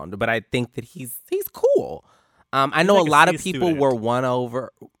profound, but I think that he's cool. I know like a a lot of C people student. were won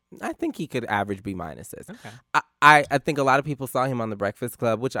over. I think he could average B minuses. Okay. I think a lot of people saw him on The Breakfast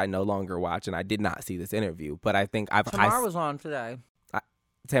Club, which I no longer watch, and I did not see this interview. But I think Tamar was on today.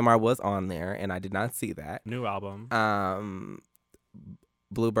 Tamar was on there, and I did not see that. New album.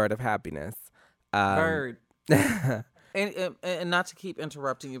 Bluebird of Happiness. Bird. And not to keep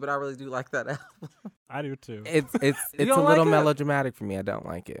interrupting you, but I really do like that album. I do too. It's a don't little like it? melodramatic for me. I don't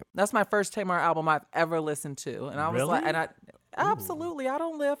like it. That's my first Tamar album I've ever listened to, and I was like, Really? and I absolutely, I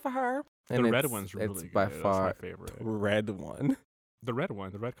don't live for her. The And red it's- one's really it's good. by That's my far favorite. red one. The red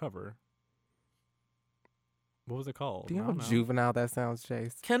one, the red cover. What was it called? Do you I know don't how juvenile that sounds,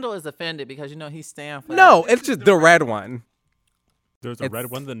 Chase? Kendall is offended because he's staying for No, it's just the red one. There's a red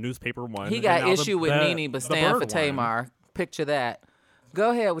one, the newspaper one. He and got now the- issue with the- Nene, but the stand for bird one. Tamar. Picture that.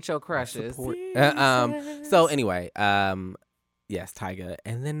 Go ahead with your crushes. So anyway, yes, Tyga.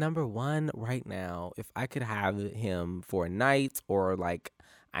 And then number 1 right now, if I could have him for a night or like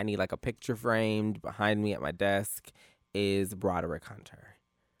I need like a picture framed behind me at my desk, is Broderick Hunter.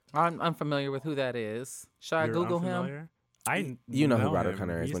 I'm unfamiliar with who that is. Should I You're Google him? unfamiliar? I You know who him. Broderick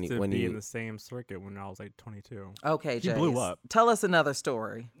Hunter is He when used you- to when be you- in the same circuit when I was like 22. Okay, He blew Jace. up. Tell us another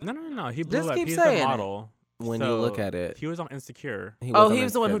story. No. He blew Just up. keep He's saying a it. model. When you look at it, he was on Insecure. he Oh, on he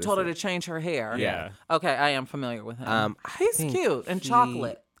was the one who Insecure told her this to change her hair. Yeah. Okay, I am familiar with him. I He's think cute and he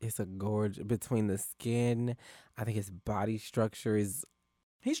chocolate. is a gorge between the skin. I think his body structure is.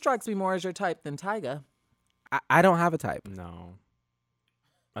 He strikes me more as your type than Tyga. I don't have a type. No.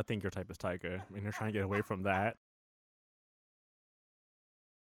 I think your type is Tyga. I mean, you're trying to get away from that.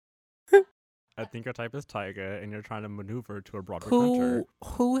 I think your type is Tyga, and you're trying to maneuver to a Broderick Hunter.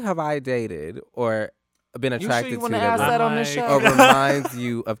 Who have I dated or been You sure attracted you to want to ask that that on this Like- show? reminds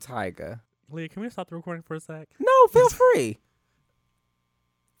you of Tyga? Leah, can we stop the recording for a sec? No, feel free.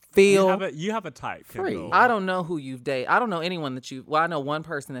 Feel You have a type. free. Kendall. I don't know who you've dated. I don't know anyone that you. Well, I know one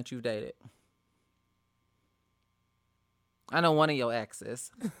person that you've dated. I know one of your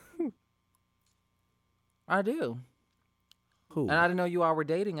exes. I do, who? and I didn't know you all were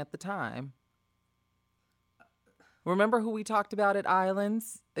dating at the time. Remember who we talked about at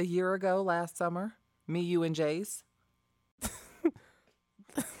Islands a year ago last summer? Me, you, and Jace.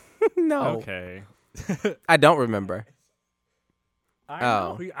 No, Okay. I don't remember.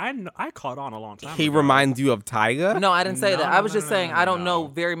 I know. I caught on a long time He ago. reminds you of Tyga? No, I didn't say that. I was just saying I don't know no.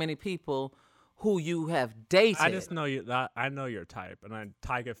 very many people who you have dated. I just know you. That I know your type, and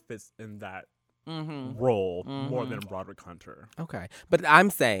Tyga fits in that Mm-hmm. role more than Broderick Hunter. Okay. But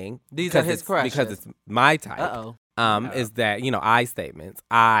I'm saying These are because his it's- crushes. because it's my type. Uh-oh. Is that, I statements.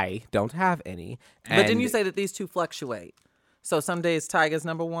 I don't have any. But didn't and- you say that these two fluctuate? So some days Tyga's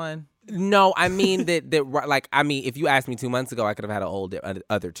number one. No, I mean if you asked me 2 months ago, I could have had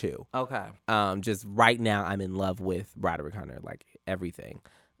other two. Okay. Just right now, I'm in love with Broderick Hunter, like everything.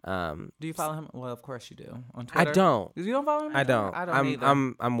 Do you follow him? Well, of course you do. On I Twitter? don't. You don't follow him? I don't. I don't either.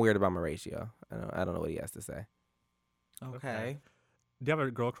 I'm weird about my ratio. I don't know what he has to say. Okay. Do you have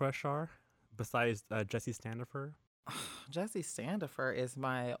a girl crush, Shar, besides Jesse Standifer? Jesse Standifer is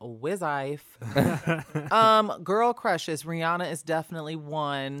my wife. Girl crushes. Rihanna is definitely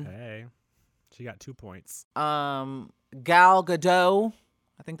one. Hey, she got 2 points. Gal Gadot.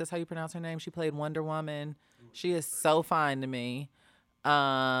 I think that's how you pronounce her name. She played Wonder Woman. She is so fine to me.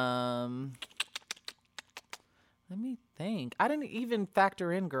 Let me think. I didn't even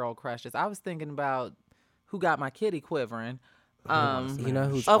factor in girl crushes. I was thinking about who got my kitty quivering. You know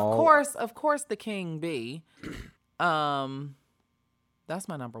who's Of course, the King Bee. That's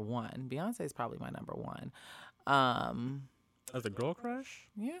my number one. Beyonce's probably my number one. As a girl crush?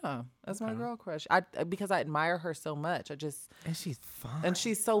 Yeah, that's my Okay. girl crush. Because I admire her so much. And she's fine. And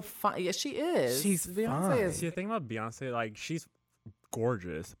she's so fun. Yeah, she is. She's Beyonce fine. is. See, the thing about Beyonce, like, she's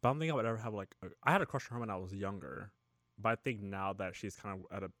gorgeous, but I don't think I would ever have, like, I had a crush on her when I was younger. But I think now that she's kind of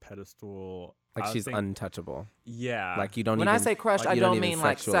at a pedestal, like I she's think, untouchable. yeah. Like you don't. When even, I say crush, like, I you don't even mean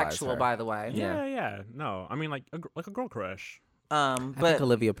like sexualize sexual, her. by the way. yeah. No, I mean like a girl crush. I think But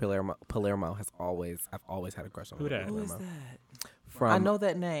Olivia Palermo has always. I've always had a crush on Who Olivia dat? who is Palermo. that? From I know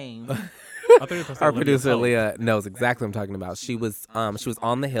that name. I thought you were supposed to our say Olivia producer Pope. Leah knows exactly what I'm talking about. She was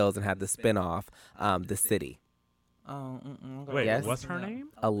on the Hills and had the spinoff, The City. Oh, I'm gonna Wait, Yes. what's her name?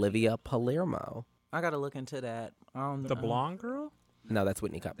 Olivia Palermo. I gotta look into that. The blonde girl? No, that's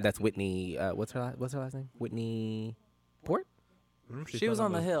Whitney. That's Whitney. What's her last name? Whitney Port. Remember She fell was down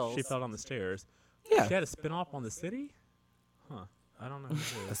on the hills. She fell down the stairs. Yeah. She had a spin off on the city? Huh. I don't know who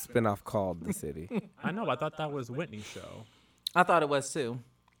it A is. spinoff called The City. I know, I thought that was Whitney's show. I thought it was too.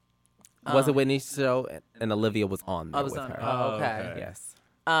 Was it Whitney's show? And Olivia was on there I was with on. her. Oh, okay. okay. Yes.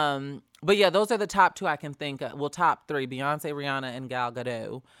 But yeah, those are the top two I can think of. Well, top three: Beyonce, Rihanna, and Gal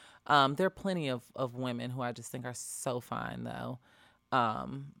Gadot. There are plenty of women who I just think are so fine, though.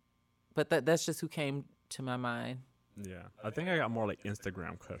 But that's just who came to my mind. Yeah. I think I got more like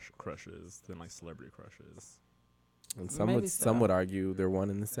Instagram crushes than like celebrity crushes. And some Maybe would so. some would argue they're one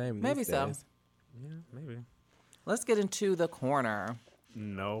and the same. Maybe these so. days. Yeah, maybe. Let's get into the corner.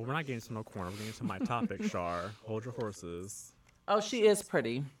 No, we're not getting to no corner. We're getting to my topic, Shar. Hold your horses. Oh, she is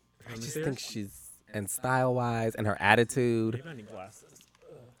pretty. I just think she's and style wise and her attitude. Maybe I need glasses.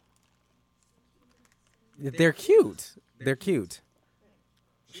 They're cute. They're cute.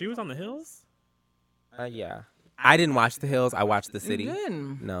 She was on the hills? Yeah. I didn't watch The Hills. I watched The You City.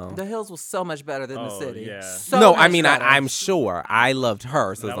 didn't. No. The Hills was so much better than the Oh, city. yeah. So No, I much mean better. I'm sure I loved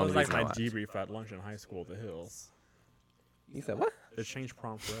her. So That it's the was only like reason I my watched. debrief at lunch in high school, the hills. You said what? It changed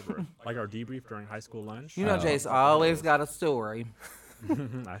prom forever. Like our debrief during high school lunch. You know, Jace always got a story.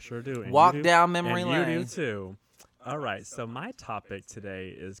 I sure do. And Walk you do, down memory and lane. You do too. All right. So my topic today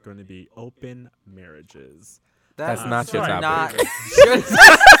is going to be open marriages. That's not your sorry, topic. Not,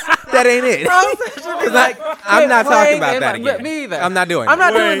 That ain't it. I'm not talking about that again. Me either. I'm not doing I'm it.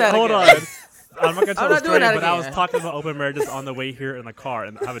 not doing Wait, that hold again. on. I'm not gonna tell I'm the not doing story, that but I was again. talking about open marriages on the way here in the car,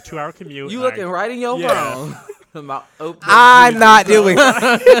 and I have a 2-hour commute. You and looking right in your Yeah. phone. About open. I'm not doing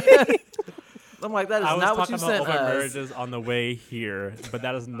it. I'm like, that is I was not what talking you about sent open us. marriages on the way here, but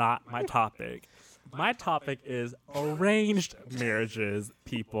that is not my topic. My topic is arranged marriages,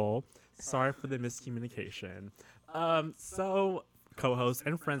 people. Sorry for the miscommunication. So co-hosts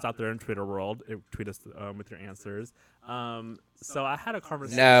and friends out there in Twitter world, tweet us with your answers. So I had a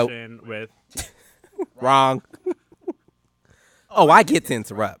conversation with. Wrong. Oh, I get to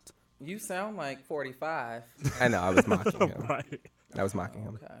interrupt. You sound like 45. I know. I was mocking him. Right. I was mocking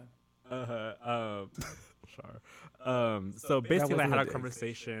him. Okay. Sure. So basically, I wasn't had a a dig.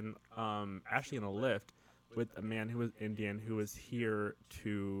 conversation, actually in a lift, with a man who was Indian who was here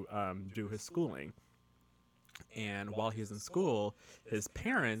to do his schooling. And while he's in school, his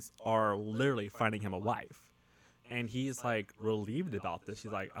parents are literally finding him a wife. And he's like relieved about this.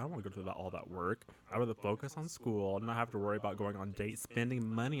 He's like, I don't want to go through all that work. I'd rather focus on school and not have to worry about going on dates, spending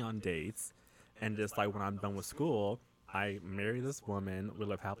money on dates. And just like when I'm done with school, I marry this woman, we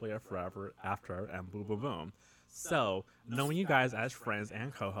live happily ever after, and boom, boom, boom. So, knowing you guys as friends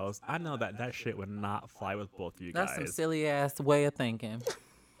and co-hosts, I know that shit would not fly with both of you That's guys. some silly ass way of thinking.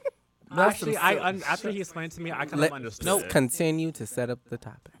 Actually, after he explained it to me, I kind of understood. Nope. it. Continue to set up the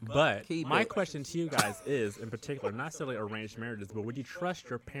topic. But Keep my it. question to you guys is, in particular, not necessarily arranged marriages, but would you trust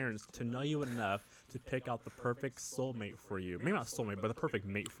your parents to know you enough to pick out the perfect soulmate for you? Maybe not soulmate, but the perfect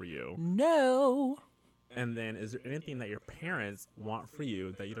mate for you. No. And then, is there anything that your parents want for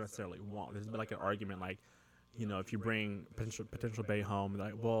you that you don't necessarily want? There's been like an argument, like, you know, if you bring potential bae home,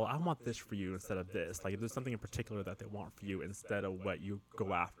 like, well, I want this for you instead of this. Like, if there's something in particular that they want for you instead of what you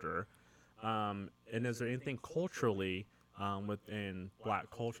go after. And is there anything culturally within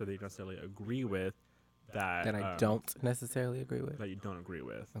Black culture that you necessarily agree with that I don't necessarily agree with. that you don't agree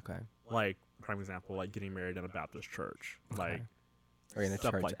with? Okay. Like, prime example, like getting married in a Baptist church, like Or in a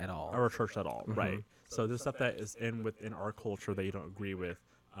stuff church like, at all. or a church at all, right? So there's stuff that is within our culture that you don't agree with,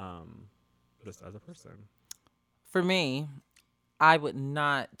 just as a person. For me, I would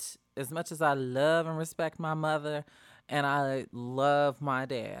not, as much as I love and respect my mother and I love my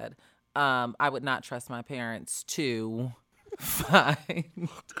dad, I would not trust my parents to find.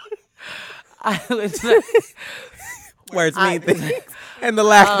 I would not, Words mean things. And the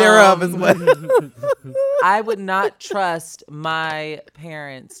lack thereof is what. I would not trust my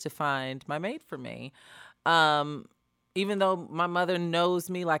parents to find my mate for me. Even though my mother knows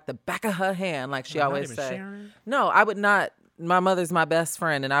me like the back of her hand, like she Not always even say. sharing? No, I would not. My mother's my best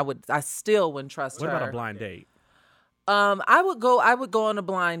friend, and I still wouldn't trust What her. about a blind date? I would go on a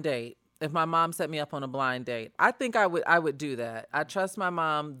blind date if my mom set me up on a blind date. I think I would do that. I trust my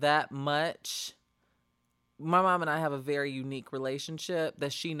mom that much. My mom and I have a very unique relationship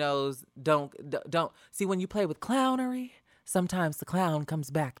that she knows don't see when you play with clownery. Sometimes the clown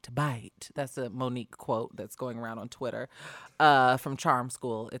comes back to bite. That's a Monique quote that's going around on Twitter from Charm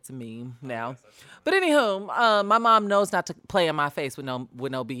School. It's a meme now. But anywho, my mom knows not to play in my face with no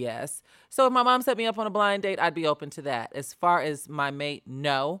BS. So if my mom set me up on a blind date, I'd be open to that. As far as my mate,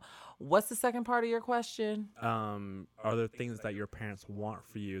 no. What's the second part of your question? Are there things that your parents want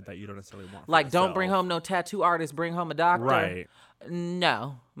for you that you don't necessarily want for Like, don't bring yourself? home no tattoo artist, bring home a doctor. Right.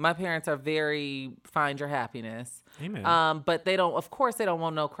 No, my parents are very find your happiness. Amen. But they don't. Of course, they don't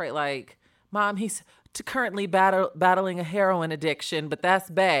want no like, Mom, he's currently battling a heroin addiction, but that's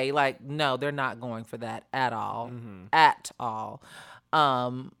bae. Like, no, they're not going for that at all. At all.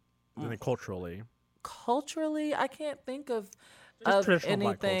 And then culturally. Culturally, I can't think of traditional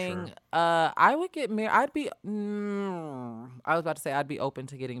Black anything. culture. I would get married. I was about to say I'd be open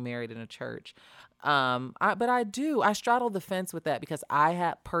to getting married in a church. But I do. I straddle the fence with that because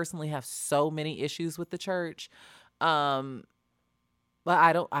I personally have so many issues with the church. But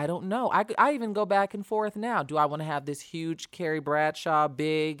I don't know. I even go back and forth now. Do I want to have this huge Carrie Bradshaw,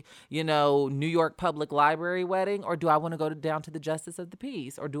 big, New York Public Library wedding? Or do I want to go down to the Justice of the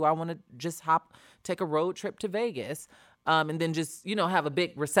Peace? Or do I want to just take a road trip to Vegas and then just, have a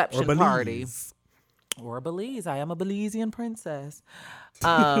big reception party? Or a Belize. I am a Belizean princess.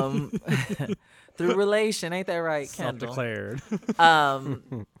 Through relation. Ain't that right, Kendall? Self-declared.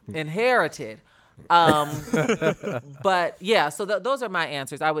 Inherited. But yeah, so those are my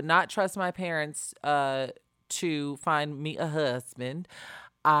answers. I would not trust my parents to find me a husband.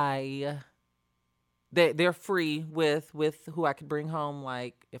 They're free with who I could bring home.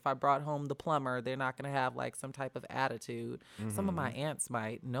 Like if I brought home the plumber, they're not gonna have like some type of attitude. Some of my aunts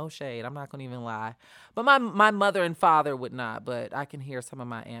might. No shade. I'm not gonna even lie. But my mother and father would not. But I can hear some of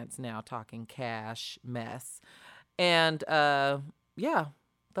my aunts now talking cash mess. And yeah.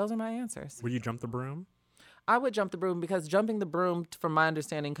 Those are my answers. Would you jump the broom? I would jump the broom because jumping the broom, from my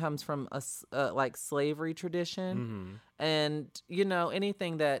understanding, comes from a like slavery tradition, and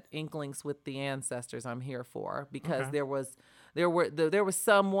anything that inklings with the ancestors, I'm here for because there was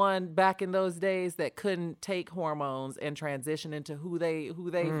someone back in those days that couldn't take hormones and transition into who they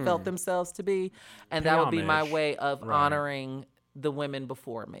felt themselves to be, and that would be my homage. way of Right. honoring the women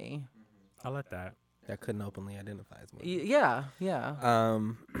before me. I like that. That couldn't openly identify as women. Yeah.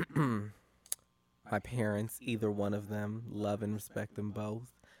 My parents, either one of them, love and respect them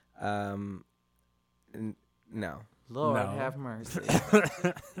both. No. Lord No. have mercy.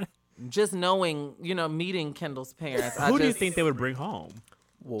 Just knowing, meeting Kendall's parents. Who do you think they would bring home?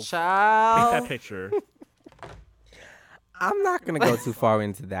 Well, Paint Child. that picture. I'm not going to go too far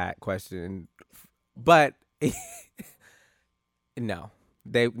into that question, but no.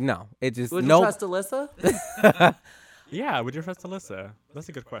 It just Would you no. trust Alyssa? Yeah, would you trust Alyssa? That's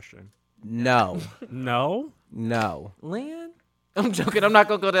a good question. No. No? Lynn? I'm joking. I'm not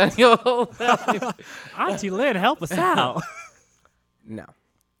going to go down your whole Auntie Lynn, help us out. No.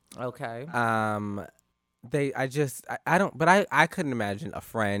 Okay. I don't, but I couldn't imagine a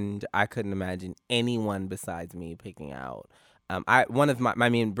friend. I couldn't imagine anyone besides me picking out.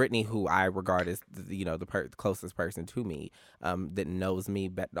 Brittany, who I regard as the closest person to me, that knows me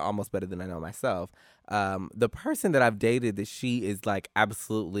almost better than I know myself. The person that I've dated that she is like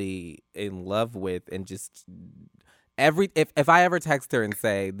absolutely in love with, and just if I ever text her and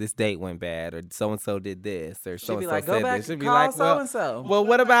say this date went bad or so and so did this or so and so said this, she'd be like, so and so. Well,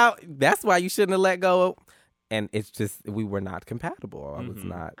 what about that's why you shouldn't have let go. And it's just we were not compatible. I was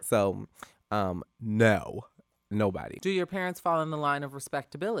not. So, no. Nobody. Do your parents fall in the line of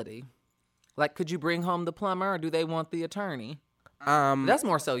respectability? Like, could you bring home the plumber, or do they want the attorney? That's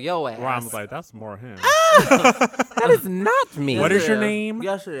more so yo ass. Well, I'm like, that's more him. That is not me. What is your name?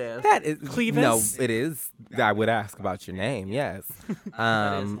 Yes, it is. That is Clevis? No, it is. I would ask about your name. Yes.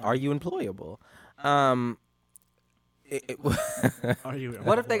 Are you employable? Are you?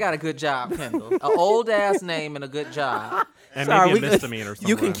 What if they got a good job, Kendall? An old ass name and a good job. And Sorry, maybe a misdemeanor.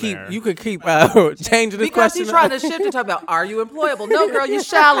 You can somewhere in keep. there. You could keep changing this Because question. he's trying to shift and talk about, are you employable? No, girl, you're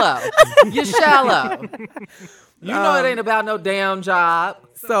shallow. You're shallow. You know it ain't about no damn job.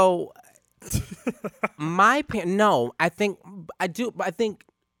 So, my parents. No, I think I do. I think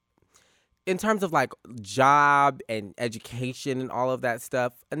in terms of like job and education and all of that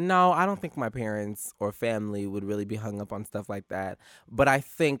stuff, no, I don't think my parents or family would really be hung up on stuff like that. But I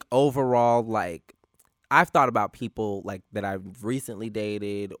think overall, like, I've thought about people like that I've recently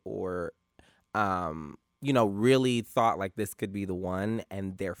dated or, really thought like this could be the one,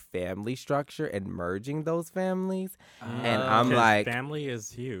 and their family structure and merging those families. And I'm 'Cause like, family is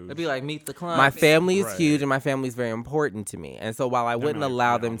huge. It'd be like meet the client. my family is Right. huge and my family is very important to me. And so while I wouldn't like,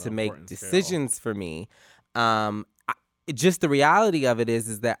 allow yeah, them on to the make important scale. decisions for me, just the reality of it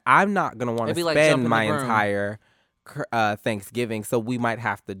is that I'm not going to want It'd to be like spend jumping the my broom. entire Thanksgiving. So we might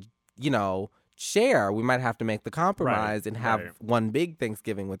have to, share. We might have to make the compromise and have right. one big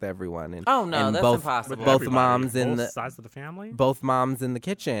Thanksgiving with everyone. And, Oh, no, and that's both, impossible. With Both everybody, moms in both the sides of the family. both moms in the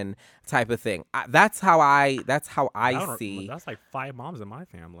kitchen type of thing. That's how I see. That's like 5 moms in my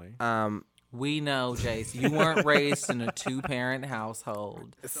family. We know, Jace, you weren't raised in a 2-parent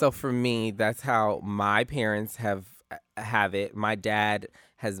household. So for me, that's how my parents have it. My dad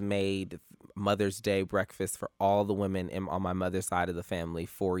has made Mother's Day breakfast for all the women on my mother's side of the family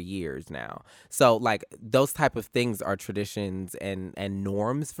for years now. So like those type of things are traditions and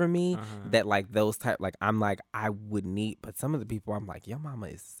norms for me that like those type, like I'm like, I would need, but some of the people I'm like, your mama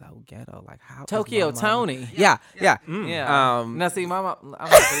is so ghetto. Like how Tokyo is my mama-" Tony. Yeah. Yeah. Now, see, my mom, I'm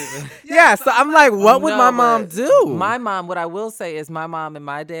not even. Yeah. So I'm like, what would No, my mom but do? My mom, what I will say is my mom and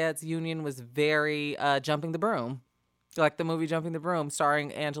my dad's union was very Jumping the Broom. Like the movie Jumping the Broom,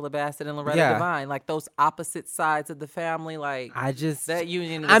 starring Angela Bassett and Loretta Yeah. Devine. Like those opposite sides of the family. Like that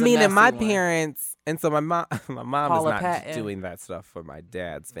union was I mean, a and my messy one. parents, and so my mom is Paula not Patton. doing that stuff for my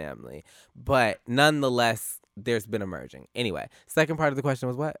dad's family. But nonetheless, there's been a merging. Anyway, second part of the question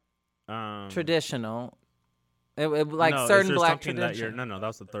was what? Traditional. Like no, certain is there black something that tradition. No, that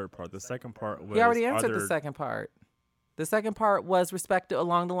was the third part. The second part was You already answered the other- second part. The second part was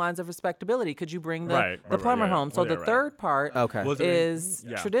along the lines of respectability. Could you bring the Right, plumber yeah. home? So Oh, yeah, the right. third part Okay. Was it- is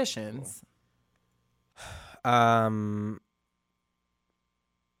yeah. traditions.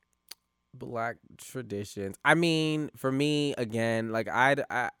 Black traditions. I mean, for me, again, like I've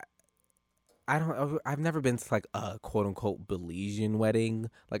never been to like a quote unquote Belizean wedding.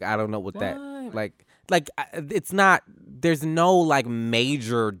 Like I don't know what that it's not. There's no like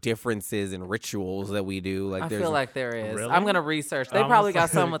major differences in rituals that we do. Like I there's feel like there is. Really? I'm gonna research. They Almost probably got like-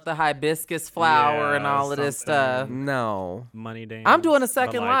 some with the hibiscus flower and Yeah, all of this stuff. something. no. money dance. I'm doing a but,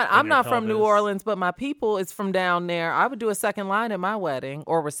 second like, line. in I'm your not from New pelvis. Orleans, but my people is from down there. I would do a second line at my wedding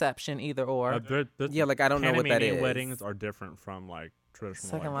or reception, either or. Yeah, like I don't know what that Panamanian is. weddings are different from like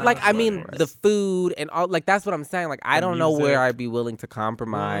traditional. Second like, line Like of I mean, weddings. the food and all. Like that's what I'm saying. Like I The don't know where music. I'd be willing to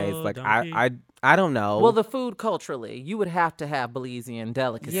compromise. Whoa, Like donkey. I don't know. Well, the food culturally, you would have to have Belizean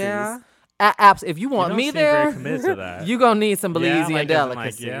delicacies. Yeah. If you want don't me seem there, very committed to that. you gonna need some Yeah, Belizean like, as in, like,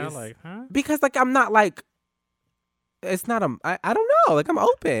 delicacies. yeah, like, huh? because like I'm not like. It's not a. I don't know. Like I'm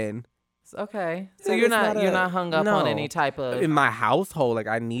open. Okay, so Yeah, you're it's not not you're a- not hung up on no. any type of In my household, like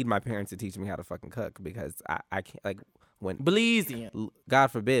I need my parents to teach me how to fucking cook because I can't like when Belizean.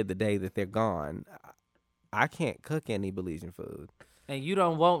 God forbid the day that they're gone, I can't cook any Belizean food. And you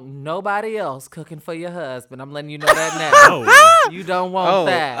don't want nobody else cooking for your husband. I'm letting you know that now. Oh, You don't want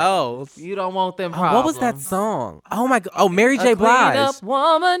that. Oh, You don't want them oh, problems. what was that song? Oh my god! Oh, Mary J. A Blige. clean-up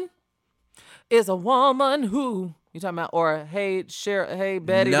woman is a woman who you talking about? Or hey, hey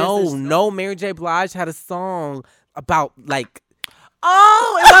Betty. this is- No, Mary J. Blige had a song about like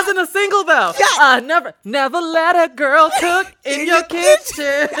Oh, it wasn't a single though. Never let a girl cook in your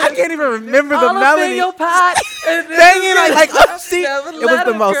kitchen. I can't even remember the All up in melody. your pot. Dang it! It was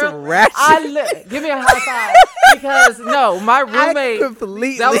the most ratchet. Give me a high five because no, my roommate.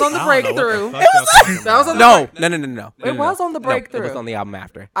 completely. That was on the I don't know breakthrough. what the fuck y'all talking That was on about. the No. It was on the No, breakthrough. it was on the album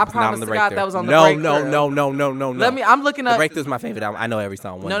after. I It was not promise on the to God breakthrough. that was on the No. breakthrough. Let me. I'm looking The up. breakthrough's my favorite album. I know every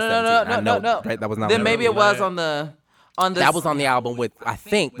song. No. That was not. Then on maybe the it was on the. That was on the album with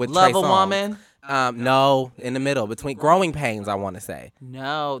with Love Trey a Songz. Woman. No, in the middle between Growing Pains. I want to say.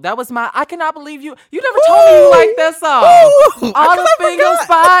 No, that was my. I cannot believe you. You never told me you liked that song. Woo! All I up in your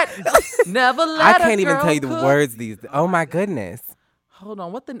spot. Never let I a can't even girl tell you the cook. words. Oh my goodness. Hold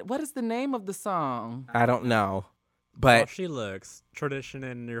on. What is the name of the song? I don't know. Well, But she looks tradition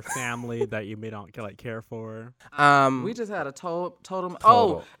in your family that you may not care for. We just had a totem. Total.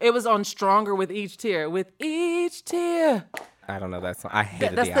 Oh, it was on Stronger with Each Tear. With Each Tear. I don't know that song. I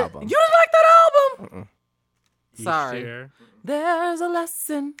hated That's the the album. You didn't like that album? Each Sorry. year. There's a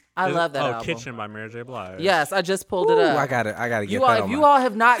lesson. I love that album. Kitchen by Mary J. Blige. Yes, I just pulled it Ooh, up. I gotta get You that all, on if you my- all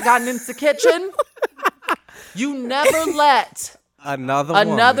have not gotten into Kitchen, you never let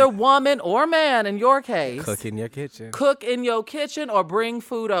another woman or man, in your case, cook in your kitchen. cook in your kitchen or bring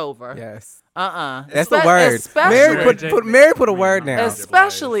food over. Yes. That's That's the word. Especially, Mary put a word down.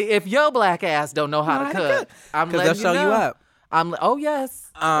 especially if your black ass don't know how to cook. I'm Because letting they'll show you know. up. Oh yes.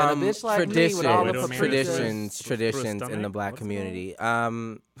 And a bitch like me with all the Tradition. paprika. Traditions in the stomach? black What's it community.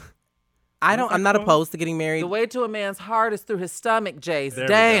 I'm that not called? opposed to getting married. The way to a man's heart is through his stomach, Jace. There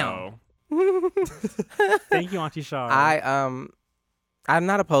Damn. we go. Thank you, Auntie Shaw. I'm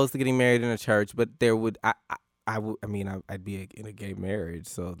not opposed to getting married in a church, but there would I'd be in a gay marriage,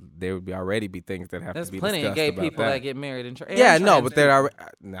 so there would already be things that have There's to be plenty of discussed gay about people that. that get married in church. Yeah, no, but there are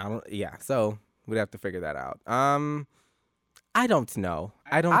so we'd have to figure that out. I don't know.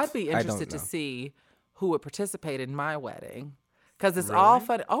 I'd be I don't interested to know. see who would participate in my wedding. Because it's all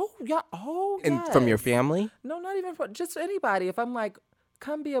fun. Oh, yeah. Oh, And from your yes. family? No, not even from just anybody. If I'm like,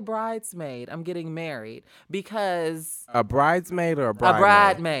 come be a bridesmaid, I'm getting married. Because A bridesmaid or a a bridesmaid?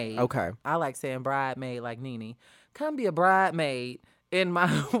 bridesmaid. Okay. I like saying bridesmaid like Nene. Come be a bridesmaid in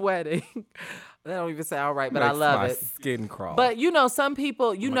my wedding. That don't even sound right, but I Makes love my it. skin crawl. But you know, some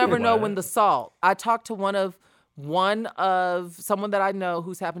people, you never know what? when the salt. I talked to one of someone that I know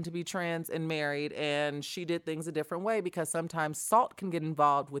who's happened to be trans and married, and she did things a different way because sometimes salt can get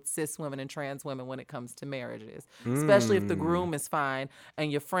involved with cis women and trans women when it comes to marriages, especially if the groom is fine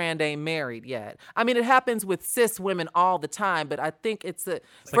and your friend ain't married yet. I mean, it happens with cis women all the time, but I think it's like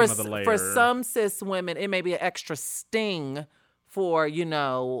another for layer. some cis women, it may be an extra sting for,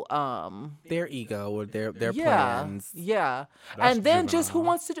 their ego or their yeah, plans. yeah. That's And then just who juvenile.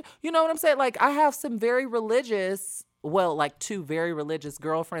 wants to do, you know what I'm saying? Like, I have some very religious, like two very religious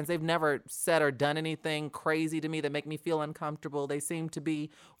girlfriends. They've never said or done anything crazy to me that make me feel uncomfortable. They seem to be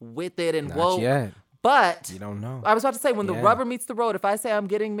with it and Not woke. yet. But You don't know. I was about to say, when the Yeah. rubber meets the road, if I say I'm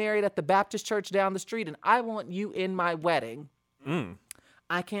getting married at the Baptist church down the street and I want you in my wedding,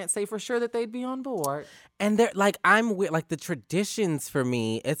 I can't say for sure that they'd be on board. And they're like, I'm weird. Like the traditions for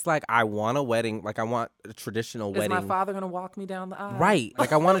me, it's like I want a wedding. Like I want a traditional Is wedding. my father going to walk me down the aisle? Right.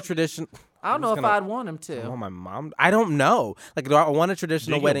 Like I want a tradition. I don't know if I'd want him to. I want my mom. I don't know. Like do I want a Did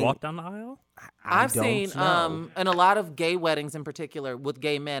traditional you wedding? walk down the aisle? I've don't seen know. in a lot of gay weddings in particular with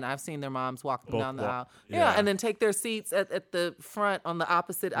gay men, I've seen their moms walk them Both down the walk- aisle. yeah. Yeah, and then take their seats at the front on the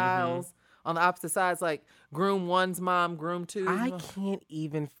opposite aisles, on the opposite sides, like groom one's mom, groom two's I mom. can't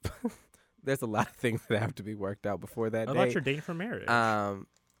even. There's a lot of things that have to be worked out before that What day. about your dating for marriage?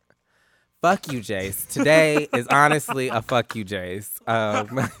 Fuck you, Jace. Today is honestly a fuck you, Jace.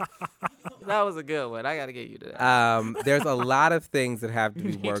 That was a good one. I got to get you to that. There's a lot of things that have to be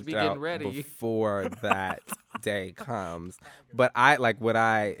need to worked be getting out ready. before that day comes. But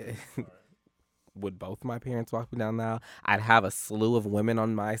would both my parents walk me down the aisle? I'd have a slew of women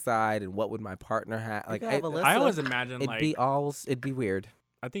on my side, and what would my partner have? Like, could have a list I of- always imagine it'd be weird.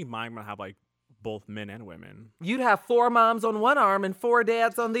 I think mine might have like both men and women. You'd have 4 moms on one arm and 4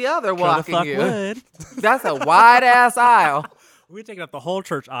 dads on the other Sure the walking fuck you. would. That's a wide ass aisle. We taking up the whole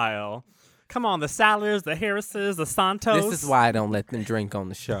church aisle. Come on, the Sallers, the Harrises, the Santos. This is why I don't let them drink on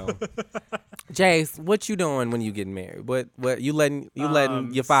the show. Jace, what you doing when you getting married? What you letting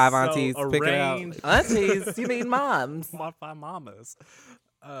your 5 aunties pick it out? arranged- Aunties, you mean moms. My 5 mamas.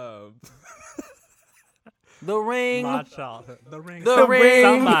 The ring. My childhood. The ring. The ring.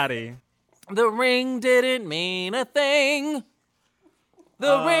 Somebody. The ring didn't mean a thing.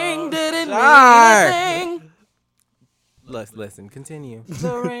 The ring didn't mean Char. a thing. Listen, continue.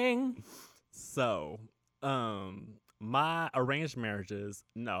 The ring. So, my arranged marriages,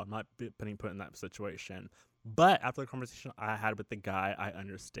 no, I'm not being put in that situation. But after the conversation I had with the guy, I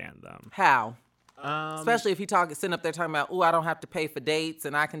understand them. How? Especially if he sitting up there talking about, I don't have to pay for dates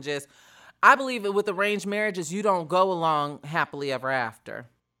and I can just. I believe it with arranged marriages, you don't go along happily ever after.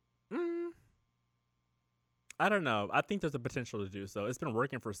 I don't know. I think there's a potential to do so. It's been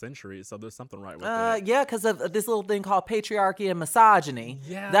working for centuries, so there's something right with it. Yeah, because of this little thing called patriarchy and misogyny.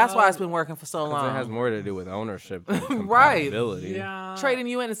 Yeah. That's why it's been working for so long. It has more to do with ownership than Right. compatibility. Yeah. Trading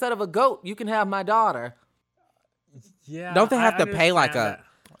you in instead of a goat, you can have my daughter. Yeah. Don't they have I to pay like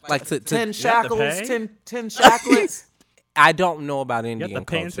understand to 10 have to shackles, pay? 10 shacklets. I don't know about You Indian have to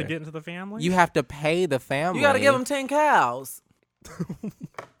pay culture. to get into the family? You have to pay the family. You got to give them 10 cows.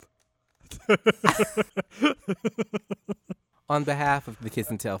 On behalf of the Kiss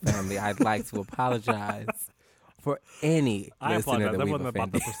and Tell family, I'd like to apologize for any I listener apologize. that That we've wasn't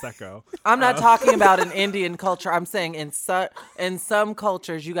about the offended. Prosecco. I'm not talking about an Indian culture. I'm saying in some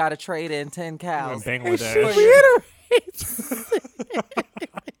cultures, you got to trade in 10 In cows. Bangladesh.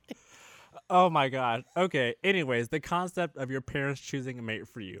 Oh my God. Okay. Anyways, the concept of your parents choosing a mate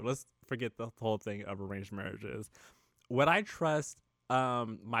for you. Let's forget the whole thing of arranged marriages. Would I trust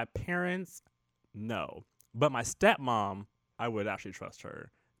my parents? No. But my stepmom, I would actually trust her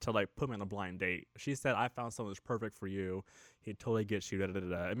to like put me on a blind date. She said, I found someone that's perfect for you. He totally gets you. Da, da, da,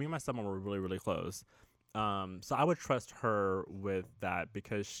 da. And me and my stepmom were really, really close. So I would trust her with that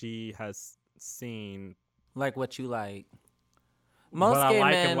because she has seen Like what you like. what I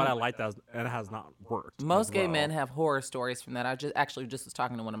like men, and what I like and it has not worked. Most as gay well. men have horror stories from that. I just was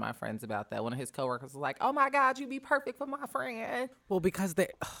talking to one of my friends about that. One of his coworkers was like, "Oh my God, you'd be perfect for my friend." Well, because they.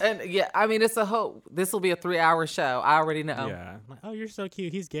 And yeah, I mean, it's a whole. This will be a 3-hour show. I already know. Yeah. Like, oh, you're so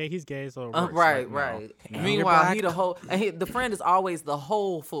cute. He's gay. So it works. Right, Like, no. right. No. Meanwhile, black. he the whole. And the friend is always the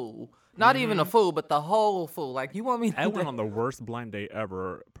whole fool. Not even a fool, but the whole fool. Like you want me? I went on the worst blind date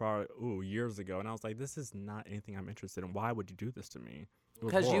ever, probably years ago, and I was like, "This is not anything I'm interested in. Why would you do this to me?" It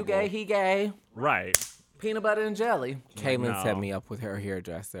was Because you horrible. gay, he gay. Right. Peanut butter and jelly. Kaylin No. set me up with her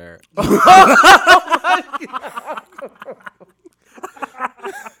hairdresser.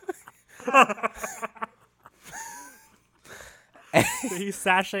 He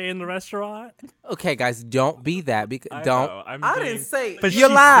sashay in the restaurant. Okay, guys, don't be that. I Don't. know, I'm I being didn't say. You're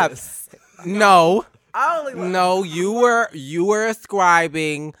live. No, I only. no, you were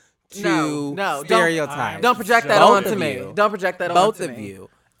ascribing to No, don't- stereotypes. Don't project that Both onto of me. you. Don't project that Both onto of me. you.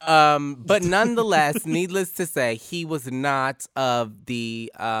 But nonetheless, needless to say, he was not of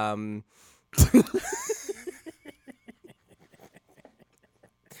the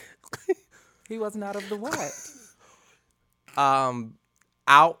He was not of the what?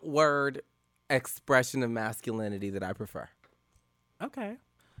 outward expression of masculinity that I prefer. Okay.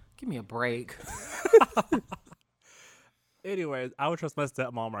 Give me a break. Anyways, I would trust my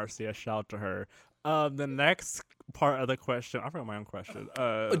stepmom, Marcia. Shout out to her. The next part of the question, I forgot my own question.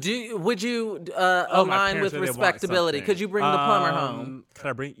 Would you my align parents with said they want respectability? something. Could you bring the plumber home? Could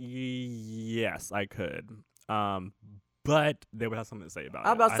I bring? Yes, I could. But they would have something to say about it.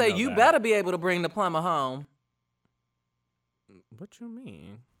 I was about to say, know you that. better be able to bring the plumber home. What you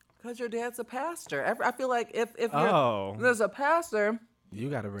mean? Because your dad's a pastor. I feel like if Oh. there's a pastor, You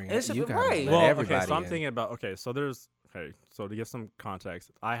got to bring It it. should You be got to right. let Well, everybody okay, so I'm in. thinking about, so to give some context,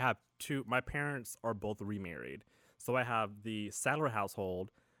 I have my parents are both remarried. So I have the Sadler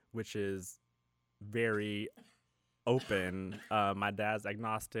household, which is very open. My dad's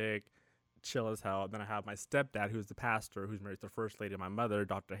agnostic, chill as hell. Then I have my stepdad, who's the pastor, who's married to the first lady, my mother,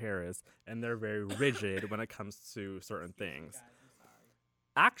 Dr. Harris, and they're very rigid when it comes to certain things.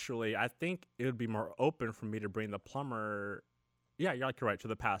 Actually, I think it would be more open for me to bring the plumber. Yeah, you're right, to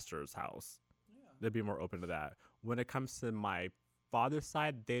the pastor's house. They'd be more open to that. When it comes to my father's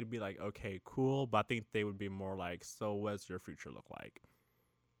side, they'd be like, okay, cool, but I think they would be more like, so what's your future look like?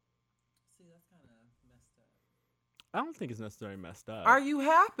 see, that's kind of messed up. I don't think it's necessarily messed up. Are you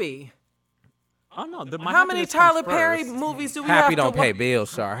happy? Oh no, How many Tyler Perry movies do we have Happy to don't pay wa-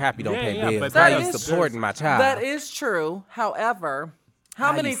 bills, Char. Happy don't Yeah, pay yeah, bills. but How that you is- supporting my child? That is true. However, how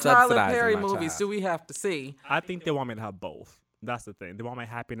How many you Tyler subsidizing Perry my movies child? do we have to see? I think they want me to have both. That's the thing. They want my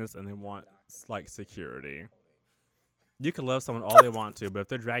happiness and they want like security. You can love someone all they want to, but if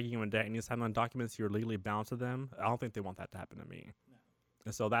they're dragging you in debt and you sign on documents you're legally bound to them, I don't think they want that to happen to me.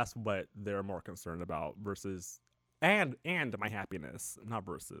 And so that's what they're more concerned about versus and my happiness, not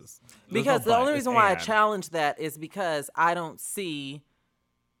versus. There's Because no the but, only it's reason why I and. challenge that is because I don't see,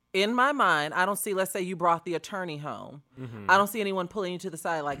 in my mind, I don't see, let's say you brought the attorney home. Mm-hmm. I don't see anyone pulling you to the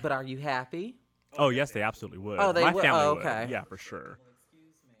side like, but are you happy? Oh yes, they absolutely would. Oh, they my would? family Oh, would. okay. Yeah, for sure.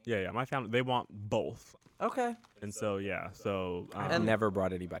 Yeah, my family, they want both. Okay. And so, yeah. So, I've never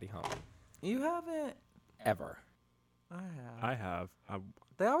brought anybody home. You haven't? Ever. I have. I have.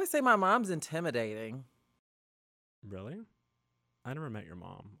 They always say my mom's intimidating. Really? I never met your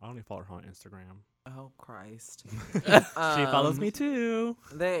mom. I only follow her on Instagram. Oh, Christ. She follows me too.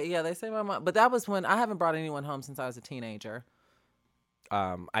 They say my mom. But that was when I haven't brought anyone home since I was a teenager.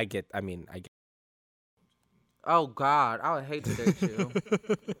 I get. Oh, God. I would hate to date you.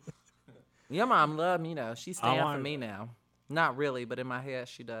 Your mom loved me, though. She's standing for me now. Not really, but in my head,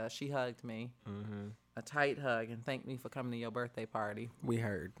 she does. She hugged me. Mm-hmm. A tight hug and thanked me for coming to your birthday party. We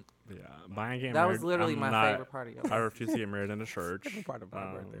heard. Yeah, but I ain't getting That married. was literally my favorite part of your I birthday. refuse to get married in a church. Favorite part of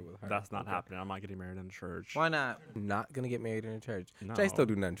my birthday was her. That's not Okay. happening. I'm not getting married in a church. Why not? Not gonna get married in a church. No. Jay still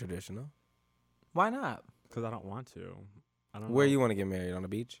do nothing traditional. Why not? Because I don't want to. I don't Where know. you want to get married? On a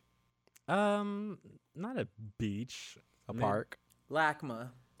beach? Not a beach. A Maybe- park?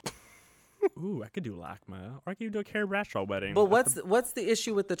 LACMA. Ooh, I could do LACMA, or I could do a Carrie Bradshaw wedding. But what's the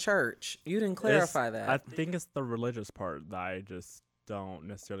issue with the church? You didn't clarify I that. think it's the religious part that I just don't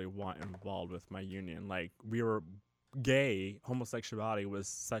necessarily want involved with my union. Like, we were gay, homosexuality was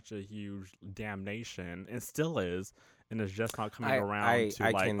such a huge damnation, and still is, and it's just not coming around to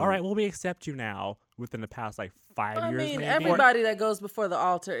all right, well, we accept you now within the past, 5 I years, mean, maybe. everybody that goes before the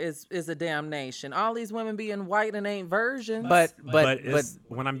altar is a damnation. All these women being white and ain't virgins. But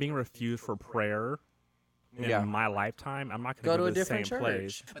when I'm being refused for prayer in my lifetime, I'm not going Go to to a the different same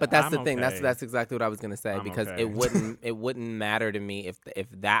place. But that's I'm the thing. okay. That's exactly what I was gonna say I'm because okay. it wouldn't matter to me if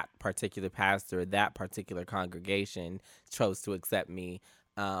that particular pastor, that particular congregation chose to accept me.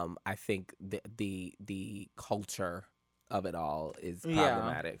 I think the culture of it all is Yeah.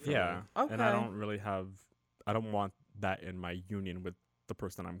 problematic. For Yeah. me. And I Okay. don't want that in my union with the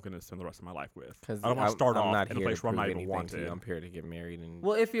person I'm going to spend the rest of my life with. Because I don't want to start I'm off not in a here place to where I'm prove not even anything to you. wanted. I'm here to get married and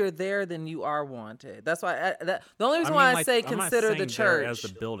Well, if you're there, then you are wanted. That's why. The only reason I why mean, I say I'm not consider saying the there as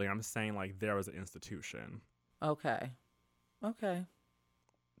church. the building. I'm saying there as an institution. Okay.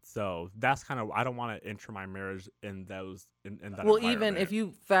 So that's kind of, I don't want to enter my marriage in those in that Well, even environment. if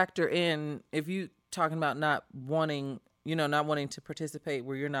you factor in, if you talking about not wanting to participate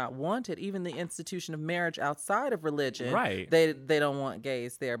where you're not wanted, even the institution of marriage outside of religion, Right. They don't want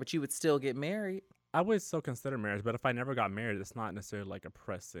gays there, but you would still get married. I would still consider marriage, but if I never got married, it's not necessarily a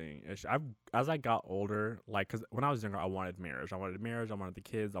pressing issue. As I got older, because when I was younger, I wanted marriage. I wanted the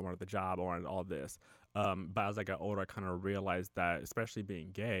kids, I wanted the job, I wanted all this. But as I got older, I kind of realized that, especially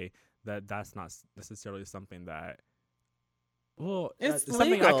being gay, that's not necessarily something that. Well, It's something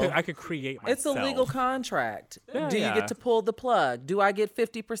legal. I could create myself. It's a legal contract. Yeah, Do you yeah. get to pull the plug? Do I get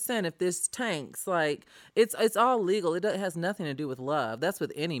 50% if this tanks? It's all legal. It has nothing to do with love. That's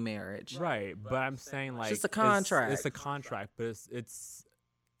with any marriage. Right, but I'm saying just a contract. It's a contract, but it's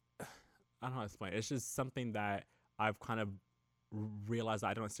I don't know how to explain it. It's just something that I've kind of realized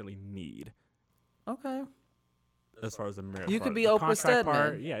I don't necessarily need Okay. as far as the marriage. You part. could be The Oprah contract part,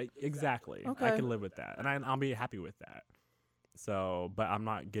 Stedman. yeah, exactly. I Okay. can live with that, and I'll be happy with that. So, but I'm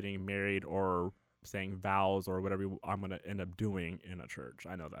not getting married or saying vows or whatever I'm gonna end up doing in a church.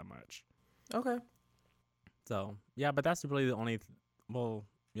 I know that much. Okay. So yeah, but that's really the only.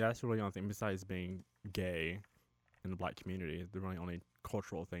 That's really the only thing besides being gay in the Black community. The really only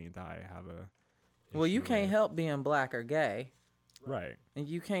cultural thing that I have a. Well, you issue can't with. help being Black or gay, Right, and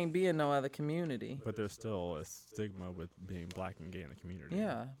you can't be in no other community. but there's still a stigma with being Black and gay in the community.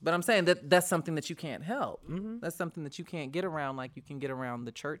 Yeah, but I'm saying that's something that you can't help. Mm-hmm. That's something that you can't get around like you can get around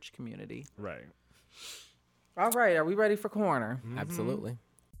the church community. Right. All right, are we ready for corner? Absolutely.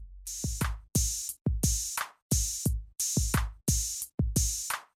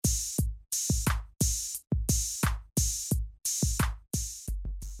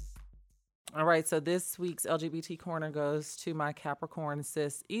 All right, so this week's LGBT corner goes to my Capricorn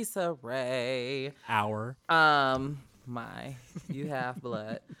sis, Issa Rae. Our. You have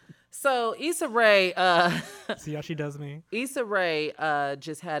blood. So Issa Rae, See how she does me. Issa Rae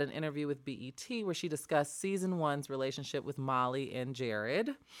just had an interview with BET where she discussed season 1's relationship with Molly and Jared,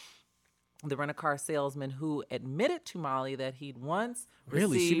 the rent-a-car salesman who admitted to Molly that he'd once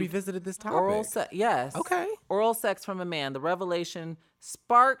Really, she received revisited this topic. oral sex. Yes. Okay. Oral sex from a man. The revelation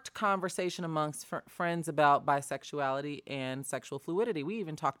sparked conversation amongst friends about bisexuality and sexual fluidity. We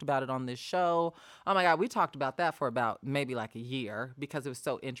even talked about it on this show. Oh my God, we talked about that for about maybe a year because it was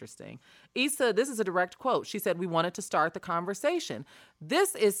so interesting. Issa, this is a direct quote. She said, "We wanted to start the conversation.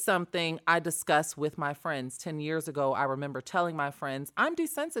 This is something I discussed with my friends. 10 years ago, I remember telling my friends, I'm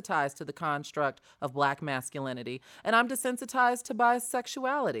desensitized to the construct of Black masculinity, and I'm desensitized to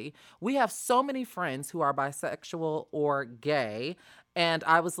bisexuality. We have so many friends who are bisexual or gay, And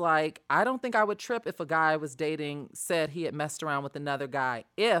I was like, I don't think I would trip if a guy I was dating said he had messed around with another guy,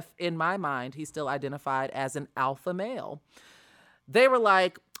 if in my mind he still identified as an alpha male. They were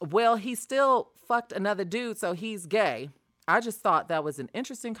like, well, he still fucked another dude, so he's gay. I just thought that was an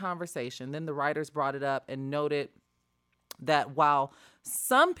interesting conversation. Then the writers brought it up and noted that while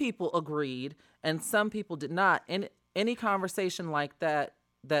some people agreed and some people did not, in any conversation like that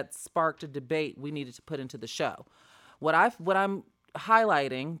sparked a debate we needed to put into the show. What I'm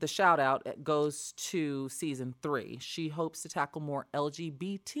highlighting, the shout out goes to season 3. She hopes to tackle more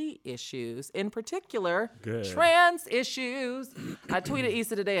LGBT issues, in particular, trans issues. I tweeted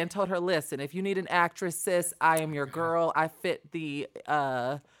Issa today and told her, listen, if you need an actress, sis, I am your girl. I fit the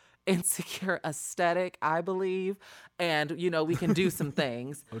insecure aesthetic, I believe. And, we can do some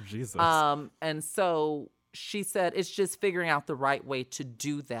things. Oh, Jesus. And so she said it's just figuring out the right way to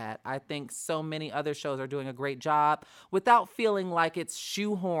do that. I think so many other shows are doing a great job without feeling like it's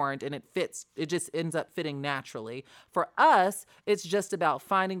shoehorned and it just ends up fitting naturally. For us, it's just about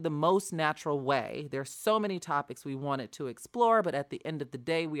finding the most natural way. There's so many topics we wanted to explore, but at the end of the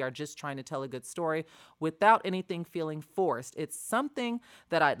day, we are just trying to tell a good story without anything feeling forced. It's something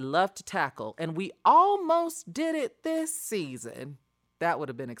that I'd love to tackle, and we almost did it this season. That would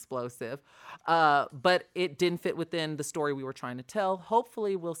have been explosive. But it didn't fit within the story we were trying to tell.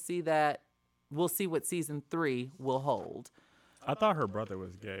 Hopefully we'll see what season 3 will hold. I thought her brother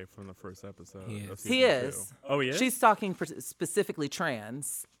was gay from the first episode. He is. 2. Oh, he is? She's talking specifically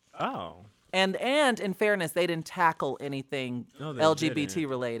trans. Oh. And in fairness, they didn't tackle anything LGBT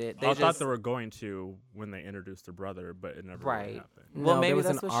related. I thought they were going to when they introduced her brother, but it never really happened. Well, maybe there was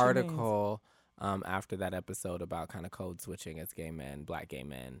that's an what article after that episode about kind of code switching as gay men, black gay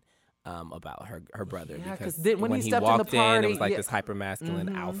men, about her brother. Yeah, because when he stepped walked in the party, it was like this hyper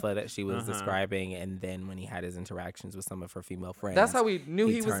masculine alpha that she was describing, and then when he had his interactions with some of her female friends, that's how we knew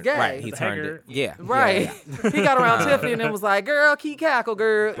he was gay. Right, he turned it. Yeah, right. Yeah. He got around Tiffany and then was like, "Girl, keep cackle,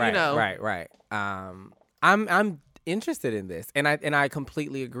 girl." Right. I'm interested in this, and I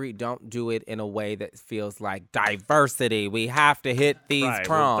completely agree. Don't do it in a way that feels like diversity. We have to hit these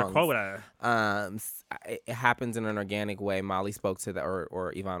prongs. The quota. It happens in an organic way. Molly spoke to that,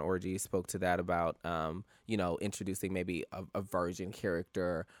 or Yvonne Orji spoke to that about introducing maybe a virgin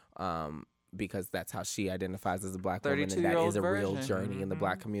character, because that's how she identifies as a black woman, and that is a real journey in the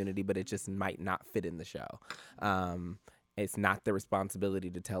black community, but it just might not fit in the show. It's not the responsibility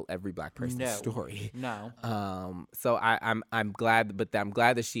to tell every black person's story. No. So I'm glad, but I'm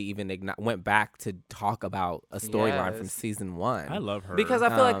glad that she even went back to talk about a storyline from season 1. I love her because I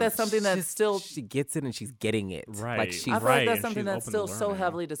feel like that's something that's still she gets it and she's getting it. Right. Like she's I feel like that's something that's still so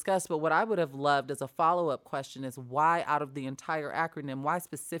heavily discussed. But what I would have loved as a follow-up question is why, out of the entire acronym, why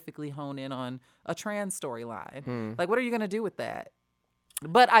specifically hone in on a trans storyline? Like, what are you going to do with that?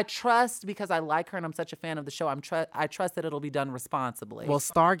 But I trust, because I like her and I'm such a fan of the show, I trust that it'll be done responsibly. Well,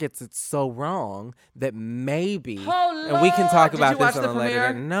 Star gets it so wrong that maybe, oh, and we can talk about this on a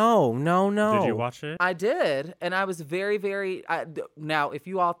later. No. Did you watch it? I did, and I was very, very. Now, if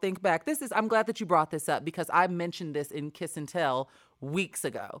you all think back, I'm glad that you brought this up because I mentioned this in Kiss and Tell weeks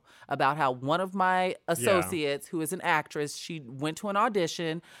ago about how one of my associates, who is an actress, she went to an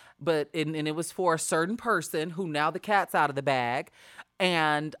audition, and it was for a certain person who now the cat's out of the bag.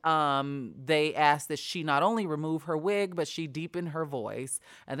 And they asked that she not only remove her wig, but she deepen her voice.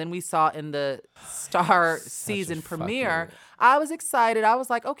 And then we saw in the Star season premiere, I was excited. I was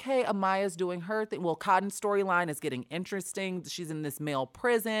like, okay, Amaya's doing her thing. Well, Cotton's storyline is getting interesting. She's in this male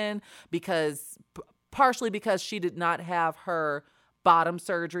prison partially because she did not have her bottom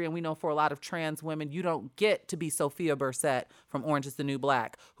surgery, and we know for a lot of trans women, you don't get to be Sophia Bursett from Orange is the New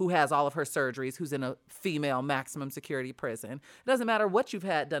Black, who has all of her surgeries, who's in a female maximum security prison. It doesn't matter what you've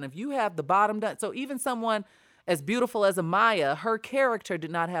had done. If you have the bottom done, so even someone as beautiful as Amaya, her character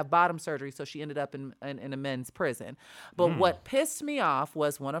did not have bottom surgery, so she ended up in a men's prison. But what pissed me off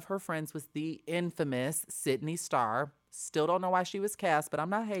was one of her friends was the infamous Sydney Starr. Still don't know why she was cast, but I'm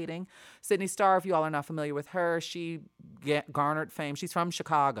not hating. Sydney Starr, if you all are not familiar with her, she garnered fame. She's from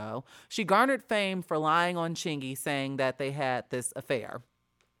Chicago. She garnered fame for lying on Chingy, saying that they had this affair.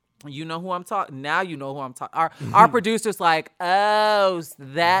 You know who I'm talking. Now you know who I'm talking. Our producer's like, oh,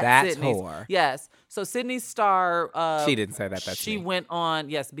 that's Sydney's. Whore. Yes. So Sydney Starr. She didn't say that. That's she me. went on.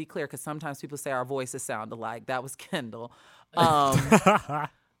 Yes, be clear, because sometimes people say our voices sound alike. That was Kendall.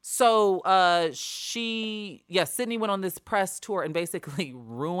 So Sydney went on this press tour and basically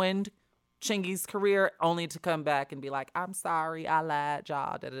ruined Chingy's career, only to come back and be like, I'm sorry, I lied,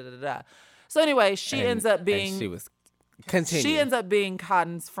 y'all, da da da da. So anyway, she ends up being. And she was Continue. She ends up being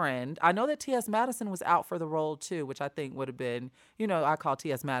Cotton's friend. I know that T.S. Madison was out for the role too, which I think would have been, I call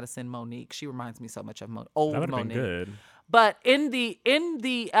T.S. Madison Monique. She reminds me so much of old That would have Monique. been good. But in the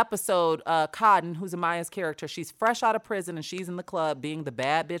episode, Cotton, who's Amaya's character, she's fresh out of prison and she's in the club being the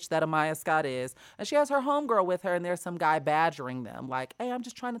bad bitch that Amaya Scott is. And she has her homegirl with her and there's some guy badgering them. Like, hey, I'm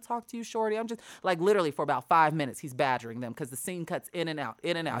just trying to talk to you, shorty. I'm just, like, literally for about 5 minutes, he's badgering them because the scene cuts in and out,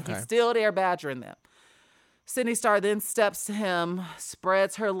 in and out. Okay. He's still there badgering them. Sydney Star then steps to him,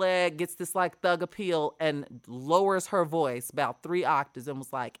 spreads her leg, gets this like thug appeal, and lowers her voice about 3 octaves and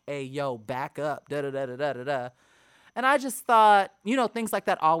was like, hey, yo, back up, da-da-da-da-da-da-da. And I just thought, things like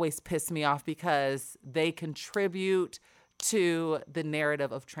that always piss me off because they contribute to the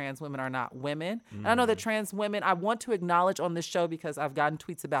narrative of trans women are not women. And I know that trans women, I want to acknowledge on this show because I've gotten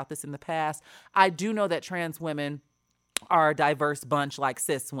tweets about this in the past. I do know that trans women are a diverse bunch like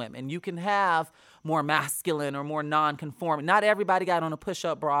cis women. You can have more masculine or more non-conforming. Not everybody got on a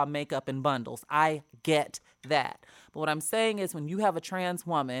push-up bra, makeup, and bundles. I get that. But what I'm saying is when you have a trans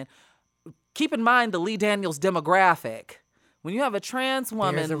woman, keep in mind the Lee Daniels demographic. When you have a trans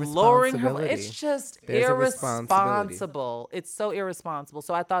woman lowering her, it's just irresponsible. It's so irresponsible.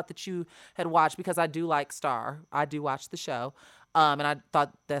 So I thought that you had watched, because I do like Star. I do watch the show. And I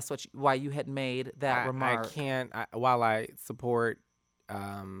thought that's why you had made that remark. I can't, while I support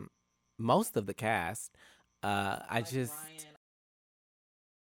most of the cast, I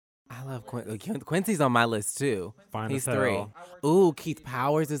love Quincy's on my list too. Fine He's as 3. hell. Ooh, Keith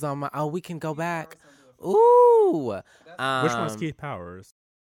Powers is on my. Oh, we can go back. Ooh, Which one's Keith Powers?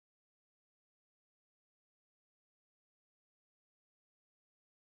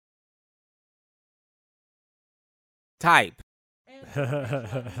 Type.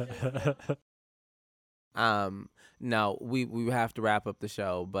 No, we have to wrap up the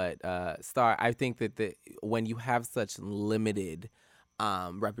show, but Star, I think that when you have such limited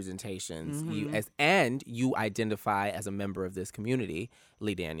representations, you identify as a member of this community,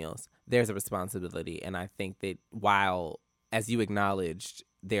 Lee Daniels, there's a responsibility. And I think that while, as you acknowledged,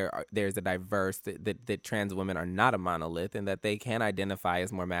 there's a diverse that trans women are not a monolith and that they can identify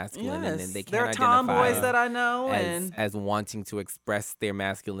as more masculine, and they can there are identify tomboys that I know as wanting to express their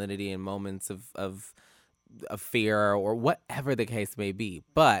masculinity in moments of fear or whatever the case may be.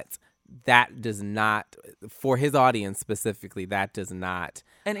 But that does not, for his audience specifically, that does not.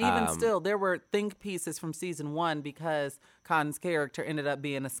 And even still, there were think pieces from season 1 because Cotton's character ended up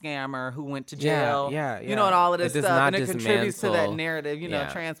being a scammer who went to jail. Yeah. And all of this stuff. And it contributes to that dismantle-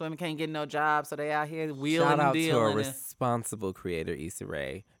 narrative. Trans women can't get no job, so they out here wheeling Shout out and to a dealing. responsible creator, Issa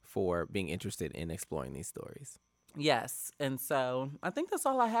Rae, for being interested in exploring these stories. Yes. And so I think that's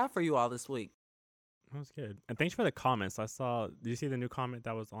all I have for you all this week. That was good. And thanks for the comments. Did you see the new comment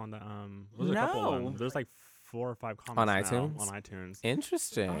that was on the there's a couple of them. There's like 4 or 5 comments On now iTunes? on iTunes.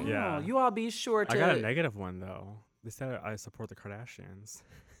 Interesting. Yeah. You all be sure to. I got a negative one though. They said I support the Kardashians.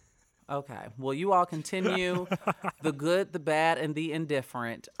 Okay. Well, you all continue the good, the bad, and the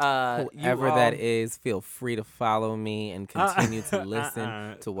indifferent. Whoever that is, feel free to follow me and continue to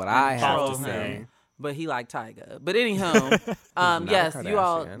listen to what I have Follow to say. him. But he like Tyga. But anyhow, yes, you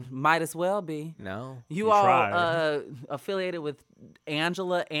all Kardashian. might as well be. No. You You all tried. affiliated with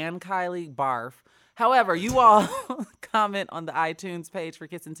Angela and Kylie, barf. However, you all comment on the iTunes page for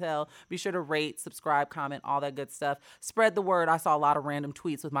Kiss and Tell. Be sure to rate, subscribe, comment, all that good stuff. Spread the word. I saw a lot of random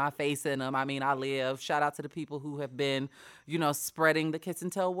tweets with my face in them. I mean, I live. Shout out to the people who have been, spreading the Kiss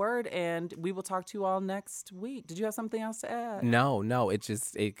and Tell word. And we will talk to you all next week. Did you have something else to add? No,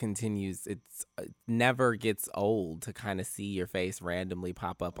 it continues. It never gets old to kind of see your face randomly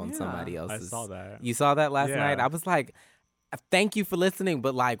pop up on somebody I else's. saw that. You saw that last Yeah. night? I was like, thank you for listening,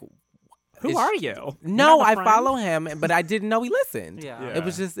 but like, Who are you? no, You're I not my follow him, but I didn't know he listened. Yeah. It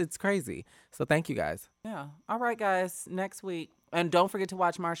was it's crazy. So thank you guys. Yeah. All right, guys. Next week. And don't forget to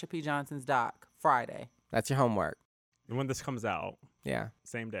watch Marsha P. Johnson's doc Friday. That's your homework. And when this comes out, Yeah.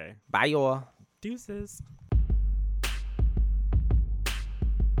 same day. Bye, y'all. Deuces.